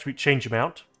 and our attribute change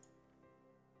amount.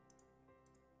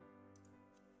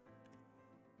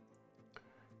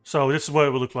 So this is what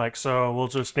it would look like. So we'll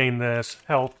just name this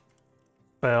Health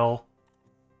Spell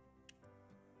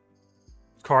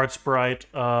Card Sprite.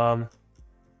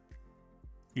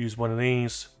 Use one of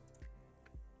these.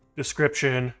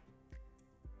 Description.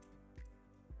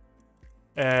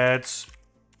 Adds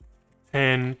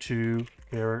 10 to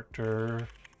character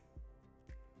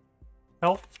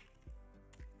health.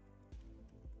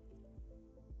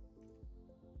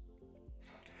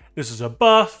 This is a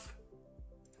buff.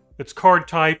 Its card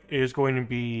type is going to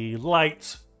be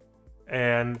light.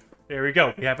 And there we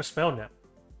go. We have a spell now.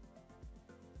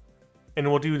 And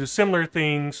we'll do the similar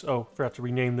things. Oh, forgot to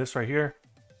rename this right here.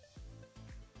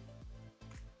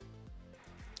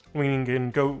 We can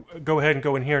go ahead and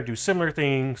go in here and do similar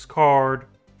things. Card,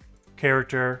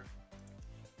 character.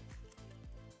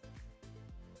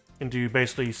 And do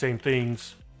basically the same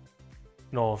things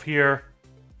in all of here.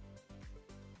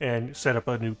 And set up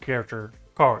a new character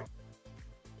card.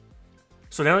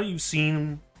 So now that you've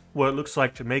seen what it looks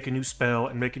like to make a new spell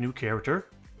and make a new character,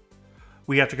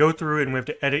 we have to go through and we have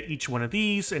to edit each one of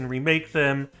these and remake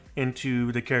them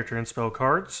into the character and spell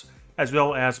cards, as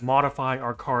well as modify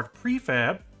our card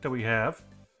prefab that we have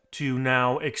to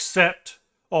now accept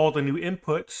all the new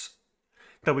inputs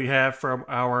that we have from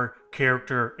our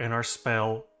character and our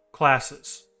spell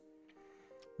classes.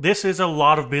 This is a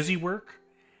lot of busy work,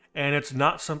 and it's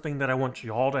not something that I want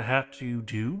you all to have to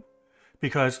do,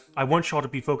 because I want y'all to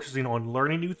be focusing on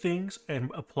learning new things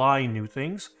and applying new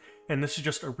things. And this is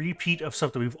just a repeat of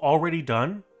something we've already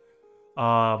done.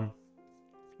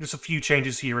 Just a few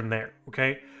changes here and there,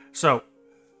 okay? So,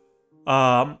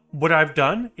 what I've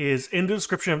done is in the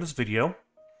description of this video,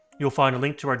 you'll find a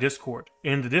link to our Discord.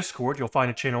 In the Discord, you'll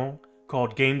find a channel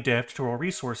called Game Dev Tutorial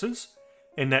Resources.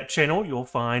 In that channel, you'll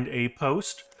find a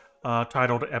post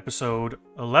titled Episode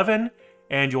 11,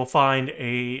 and you'll find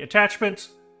a attachment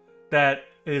that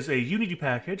is a Unity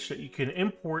package that you can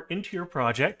import into your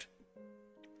project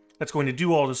that's going to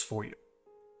do all this for you.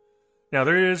 Now,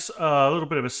 there is a little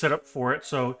bit of a setup for it,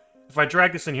 so if I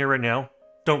drag this in here right now,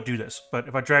 don't do this, but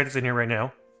if I drag this in here right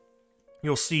now,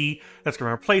 you'll see that's going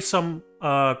to replace some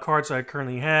cards that I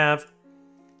currently have,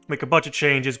 make a bunch of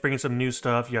changes, bring in some new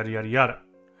stuff, yada yada yada.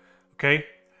 Okay?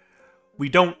 We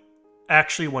don't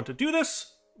actually want to do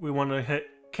this. We want to hit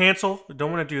cancel. We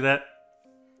don't want to do that.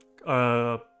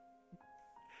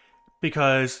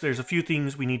 Because there's a few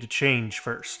things we need to change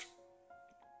first.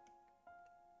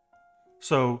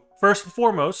 So, first and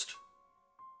foremost,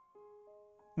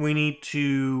 we need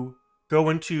to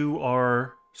go into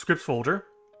our scripts folder.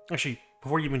 Actually,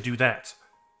 before you even do that,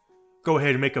 go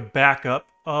ahead and make a backup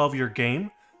of your game.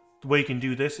 The way you can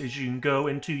do this is you can go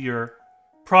into your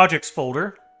projects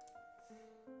folder,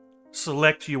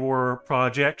 select your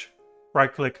project,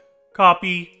 right-click,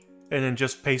 copy, and then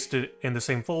just paste it in the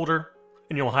same folder.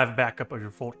 And you'll have a backup of your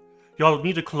folder. Y'all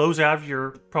need to close out of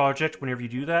your project whenever you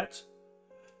do that.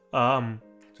 It's an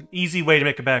easy way to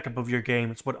make a backup of your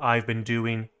game. It's what I've been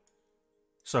doing.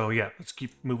 So yeah, let's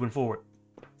keep moving forward.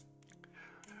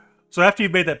 So after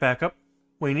you've made that backup,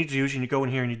 what you need to do is you need to go in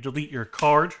here and you delete your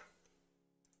card.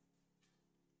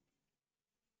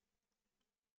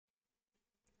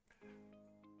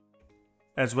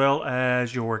 As well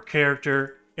as your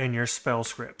character and your spell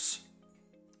scripts.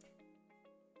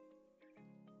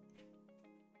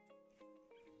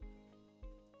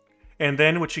 And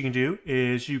then what you can do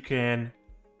is you can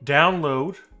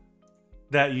download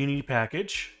that Unity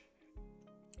package.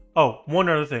 Oh, one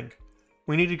other thing.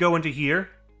 We need to go into here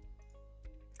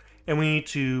and we need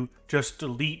to just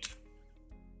delete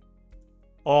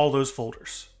all those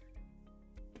folders.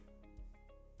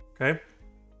 Okay?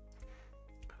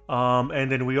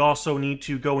 And then we also need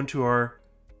to go into our,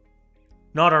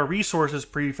 not our resources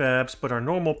prefabs, but our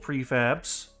normal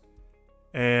prefabs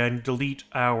and delete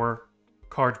our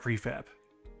card prefab.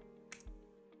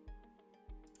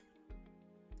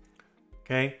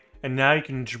 Okay, and now you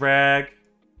can drag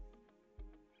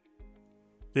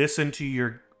this into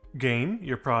your game,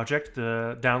 your project,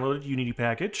 the downloaded Unity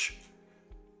package.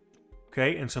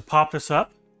 Okay, and so pop this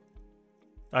up.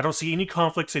 I don't see any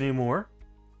conflicts anymore.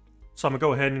 So I'm going to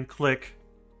go ahead and click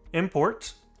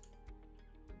Import.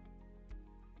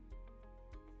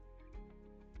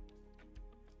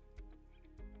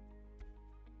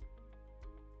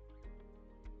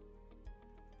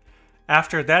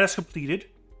 After that is completed,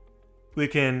 we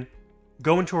can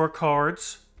go into our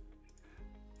cards.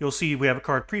 You'll see we have a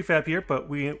card prefab here, but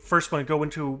we first want to go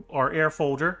into our air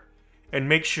folder and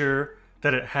make sure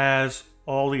that it has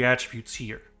all the attributes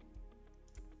here.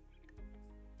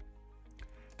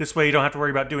 This way you don't have to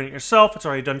worry about doing it yourself, it's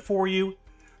already done for you.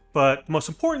 But the most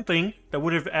important thing that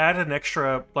would have added an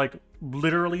extra, like,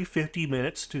 literally 50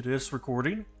 minutes to this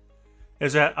recording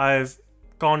is that I've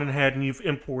gone ahead and you've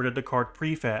imported the card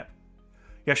prefab.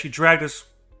 You actually drag this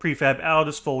prefab out of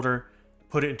this folder,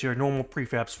 put it into your normal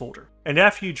prefabs folder. And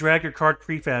after you drag your card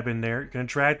prefab in there, you're going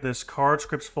to drag this card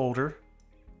scripts folder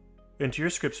into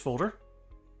your scripts folder.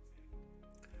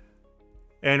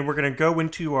 And we're going to go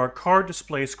into our card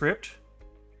display script.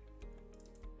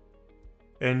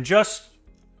 And just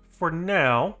for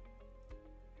now,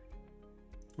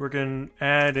 we're going to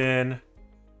add in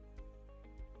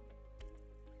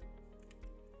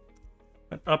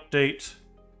an update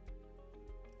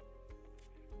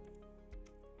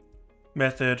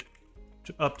method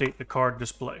to update the card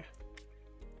display.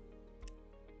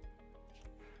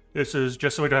 This is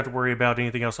just so we don't have to worry about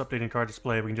anything else updating card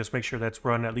display. We can just make sure that's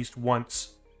run at least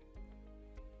once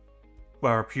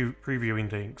while we're previewing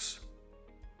things.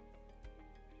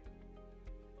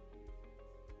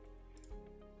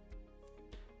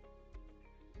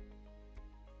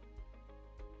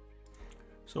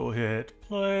 So we'll hit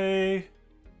play. You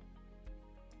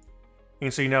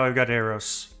can see now we've got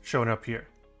arrows showing up here.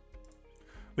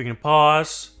 We can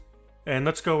pause, and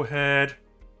let's go ahead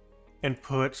and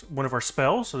put one of our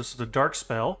spells. So this is the dark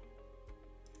spell.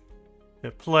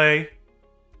 Hit play.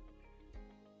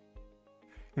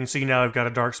 You can see now I've got a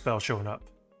dark spell showing up.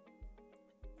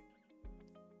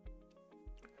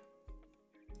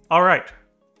 Alright,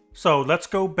 so let's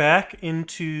go back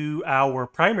into our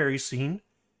primary scene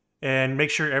and make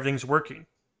sure everything's working.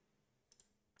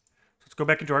 Let's go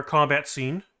back into our combat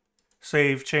scene.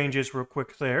 Save changes real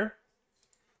quick there.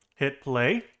 Hit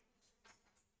play.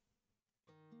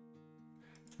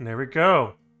 And there we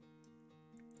go.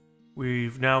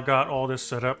 We've now got all this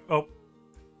set up. Oh,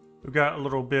 we've got a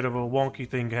little bit of a wonky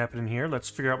thing happening here.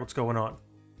 Let's figure out what's going on.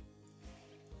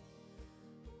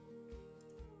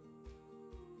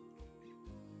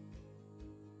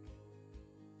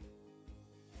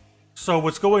 So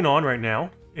what's going on right now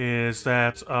is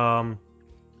that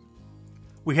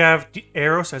we have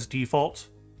arrows as default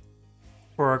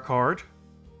for our card.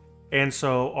 And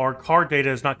so our card data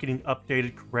is not getting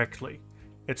updated correctly.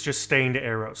 It's just staying to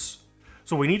arrows.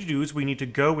 So what we need to do is we need to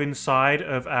go inside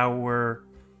of our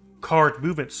card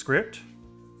movement script.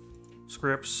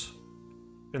 Scripts,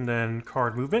 and then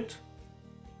card movement.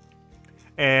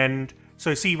 And so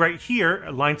you see right here,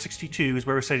 line 62 is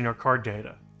where we're setting our card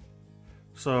data.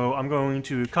 So I'm going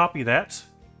to copy that.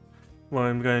 What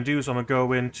I'm going to do is I'm going to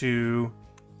go into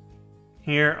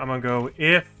here. I'm going to go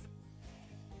if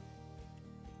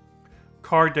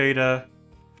card data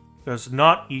does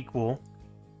not equal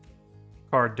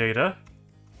card data,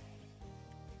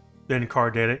 then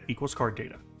card data equals card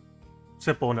data.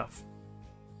 Simple enough.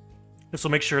 This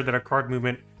will make sure that our card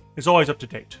movement is always up to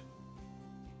date.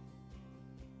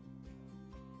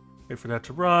 Wait for that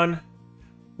to run.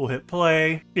 We'll hit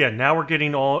play. Yeah, now we're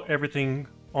getting everything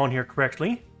on here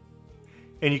correctly.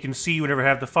 And you can see whenever I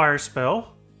have the fire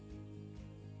spell,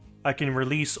 I can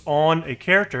release on a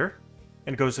character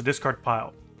and it goes to discard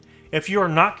pile. If you are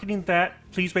not getting that,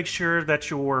 please make sure that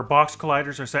your box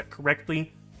colliders are set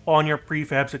correctly on your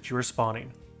prefabs that you are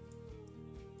spawning.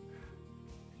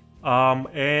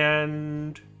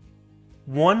 And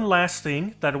one last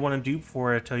thing that I want to do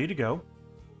before I tell you to go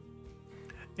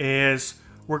is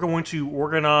we're going to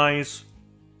organize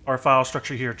our file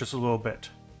structure here just a little bit.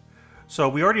 So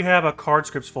we already have a card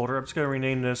scripts folder. I'm just going to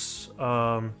rename this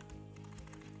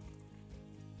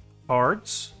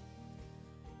cards.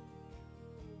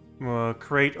 I'm going to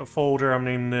create a folder. I'm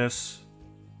naming this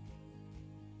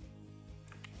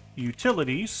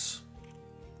utilities.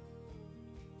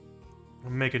 I'll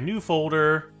make a new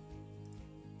folder.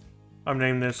 I'm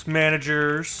naming this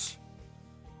managers.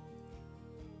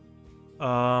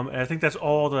 And I think that's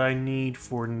all that I need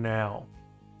for now.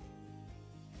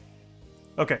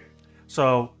 Okay,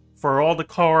 so for all the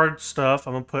card stuff,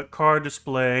 I'm going to put card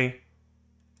display,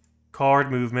 card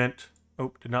movement.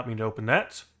 Oh, did not mean to open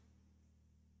that.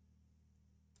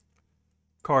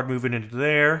 Card movement into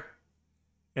there.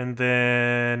 And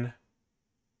then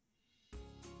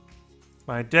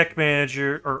my deck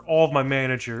manager, or all of my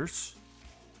managers.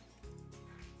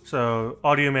 So,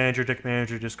 audio manager, deck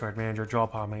manager, discard manager, draw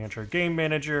pile manager, game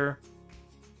manager,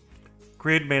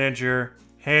 grid manager,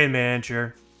 hand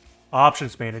manager,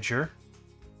 options manager.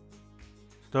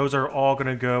 Those are all going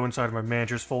to go inside of my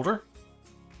managers folder.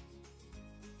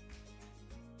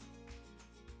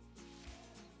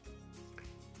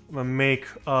 I'm gonna make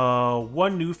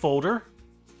one new folder.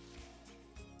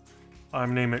 I'm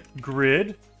gonna name it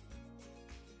Grid.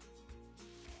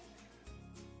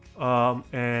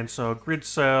 And so grid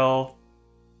cell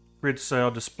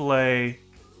display.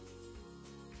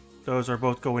 Those are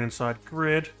both going inside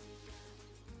grid.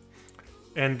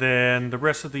 And then the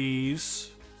rest of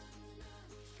these,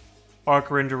 arc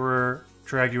renderer,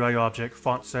 drag UI object,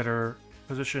 font setter,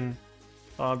 position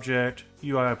object,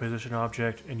 UI position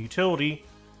object, and utility.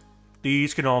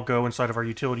 These can all go inside of our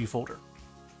utility folder.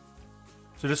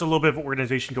 So just a little bit of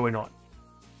organization going on.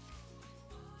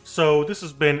 So this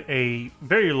has been a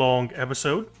very long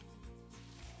episode,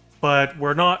 but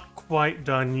we're not quite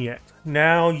done yet.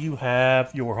 Now you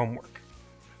have your homework.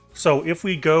 So if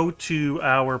we go to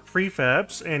our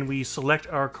prefabs and we select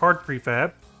our card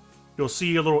prefab, you'll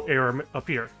see a little error up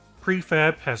here.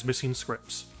 Prefab has missing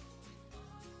scripts.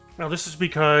 Now this is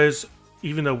because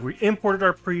even though we imported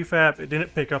our prefab, it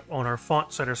didn't pick up on our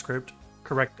font setter script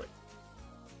correctly.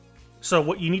 So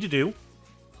what you need to do,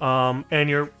 and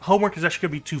your homework is actually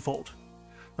going to be twofold.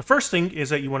 The first thing is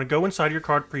that you want to go inside your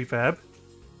card prefab,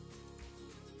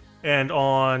 and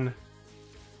on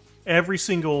every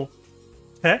single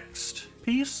text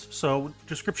piece, so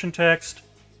description text,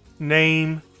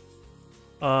 name,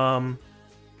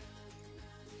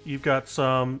 you've got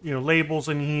some, labels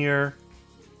in here.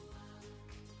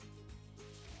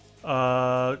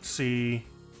 Let's see,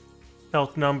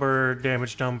 health number,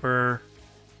 damage number.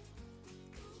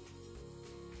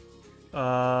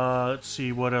 Let's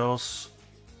see what else.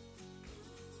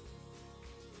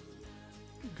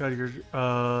 Got your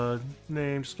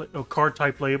names, card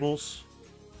type labels.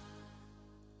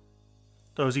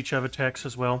 Those each have a text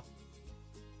as well.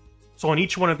 So on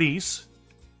each one of these,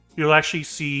 you'll actually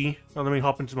see. Let me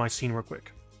hop into my scene real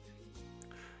quick.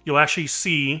 You'll actually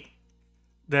see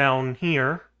down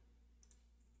here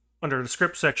under the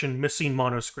script section, missing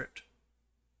monoscript.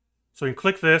 So you can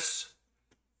click this.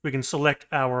 We can select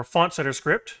our font setter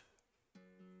script.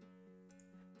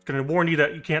 It's going to warn you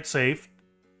that you can't save.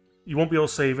 You won't be able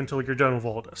to save until you're done with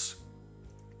all this.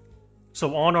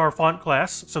 So on our font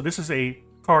class, so this is a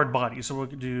card body. So we're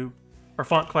going to do, our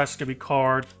font class is going to be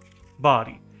card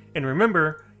body. And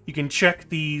remember, you can check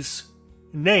these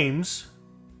names,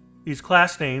 these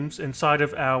class names inside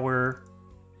of our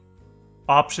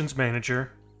options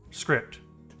manager script.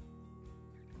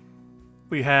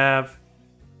 We have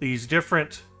these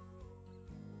different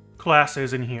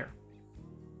classes in here.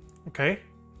 Okay?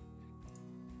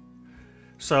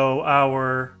 So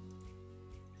our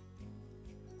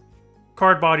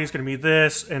card body is going to be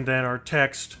this, and then our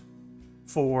text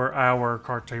for our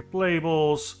card type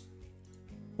labels,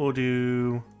 we'll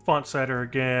do font setter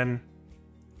again.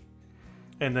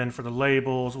 And then for the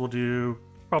labels, we'll do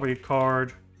probably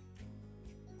card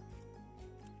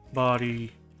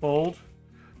body bold,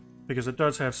 because it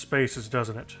does have spaces,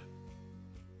 doesn't it?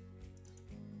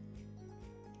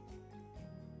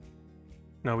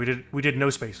 No, we did no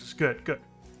spaces. Good, good.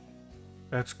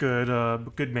 That's good.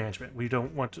 Good management. We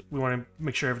want to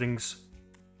make sure everything's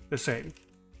the same.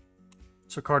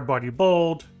 So card body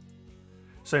bold.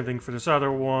 Same thing for this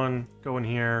other one. Go in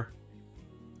here.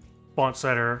 Font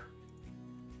setter.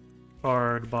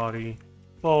 Card body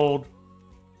bold.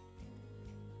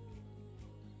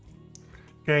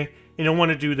 Okay, and you'll want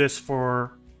to do this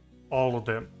for all of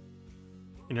them.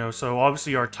 So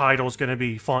obviously our title is going to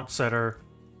be font setter.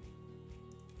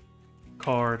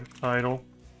 Card title.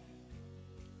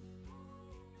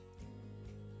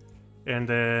 And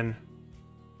then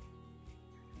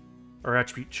our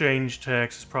attribute change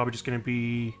text is probably just going to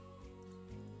be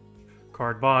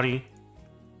card body.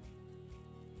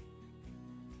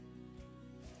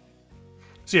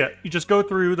 So yeah, you just go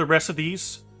through the rest of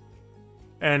these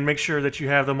and make sure that you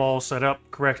have them all set up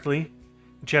correctly.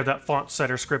 That you have that font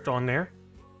setter script on there.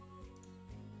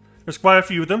 There's quite a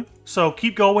few of them, so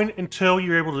keep going until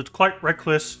you're able to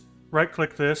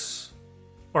right-click this,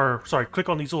 or sorry, click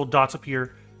on these little dots up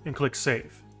here and click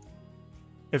Save.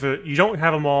 If you don't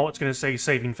have them all, it's going to say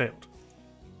Saving Failed.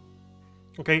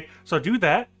 Okay, so do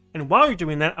that, and while you're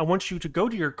doing that, I want you to go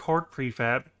to your card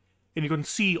prefab, and you can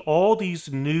see all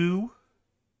these new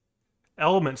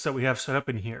elements that we have set up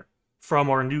in here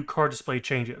from our new card display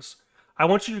changes. I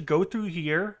want you to go through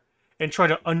here and try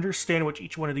to understand what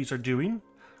each one of these are doing.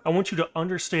 I want you to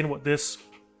understand what this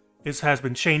has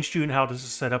been changed to and how this is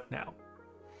set up now.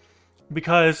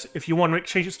 Because if you want to make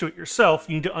changes to it yourself,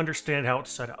 you need to understand how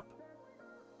it's set up.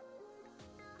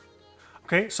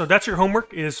 Okay, so that's your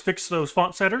homework, is fix those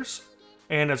font setters,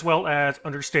 and as well as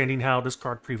understanding how this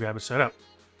card prefab is set up.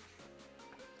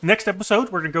 Next episode,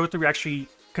 we're going to go through actually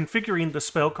configuring the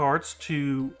spell cards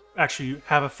to actually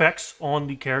have effects on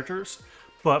the characters.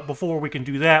 But before we can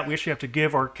do that, we actually have to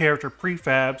give our character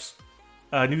prefabs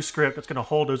a new script that's going to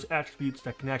hold those attributes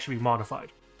that can actually be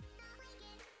modified.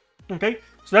 Okay,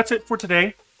 so that's it for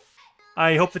today.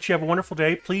 I hope that you have a wonderful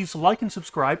day. Please like and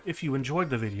subscribe if you enjoyed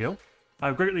the video.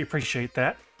 I greatly appreciate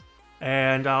that.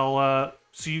 And I'll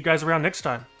see you guys around next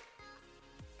time.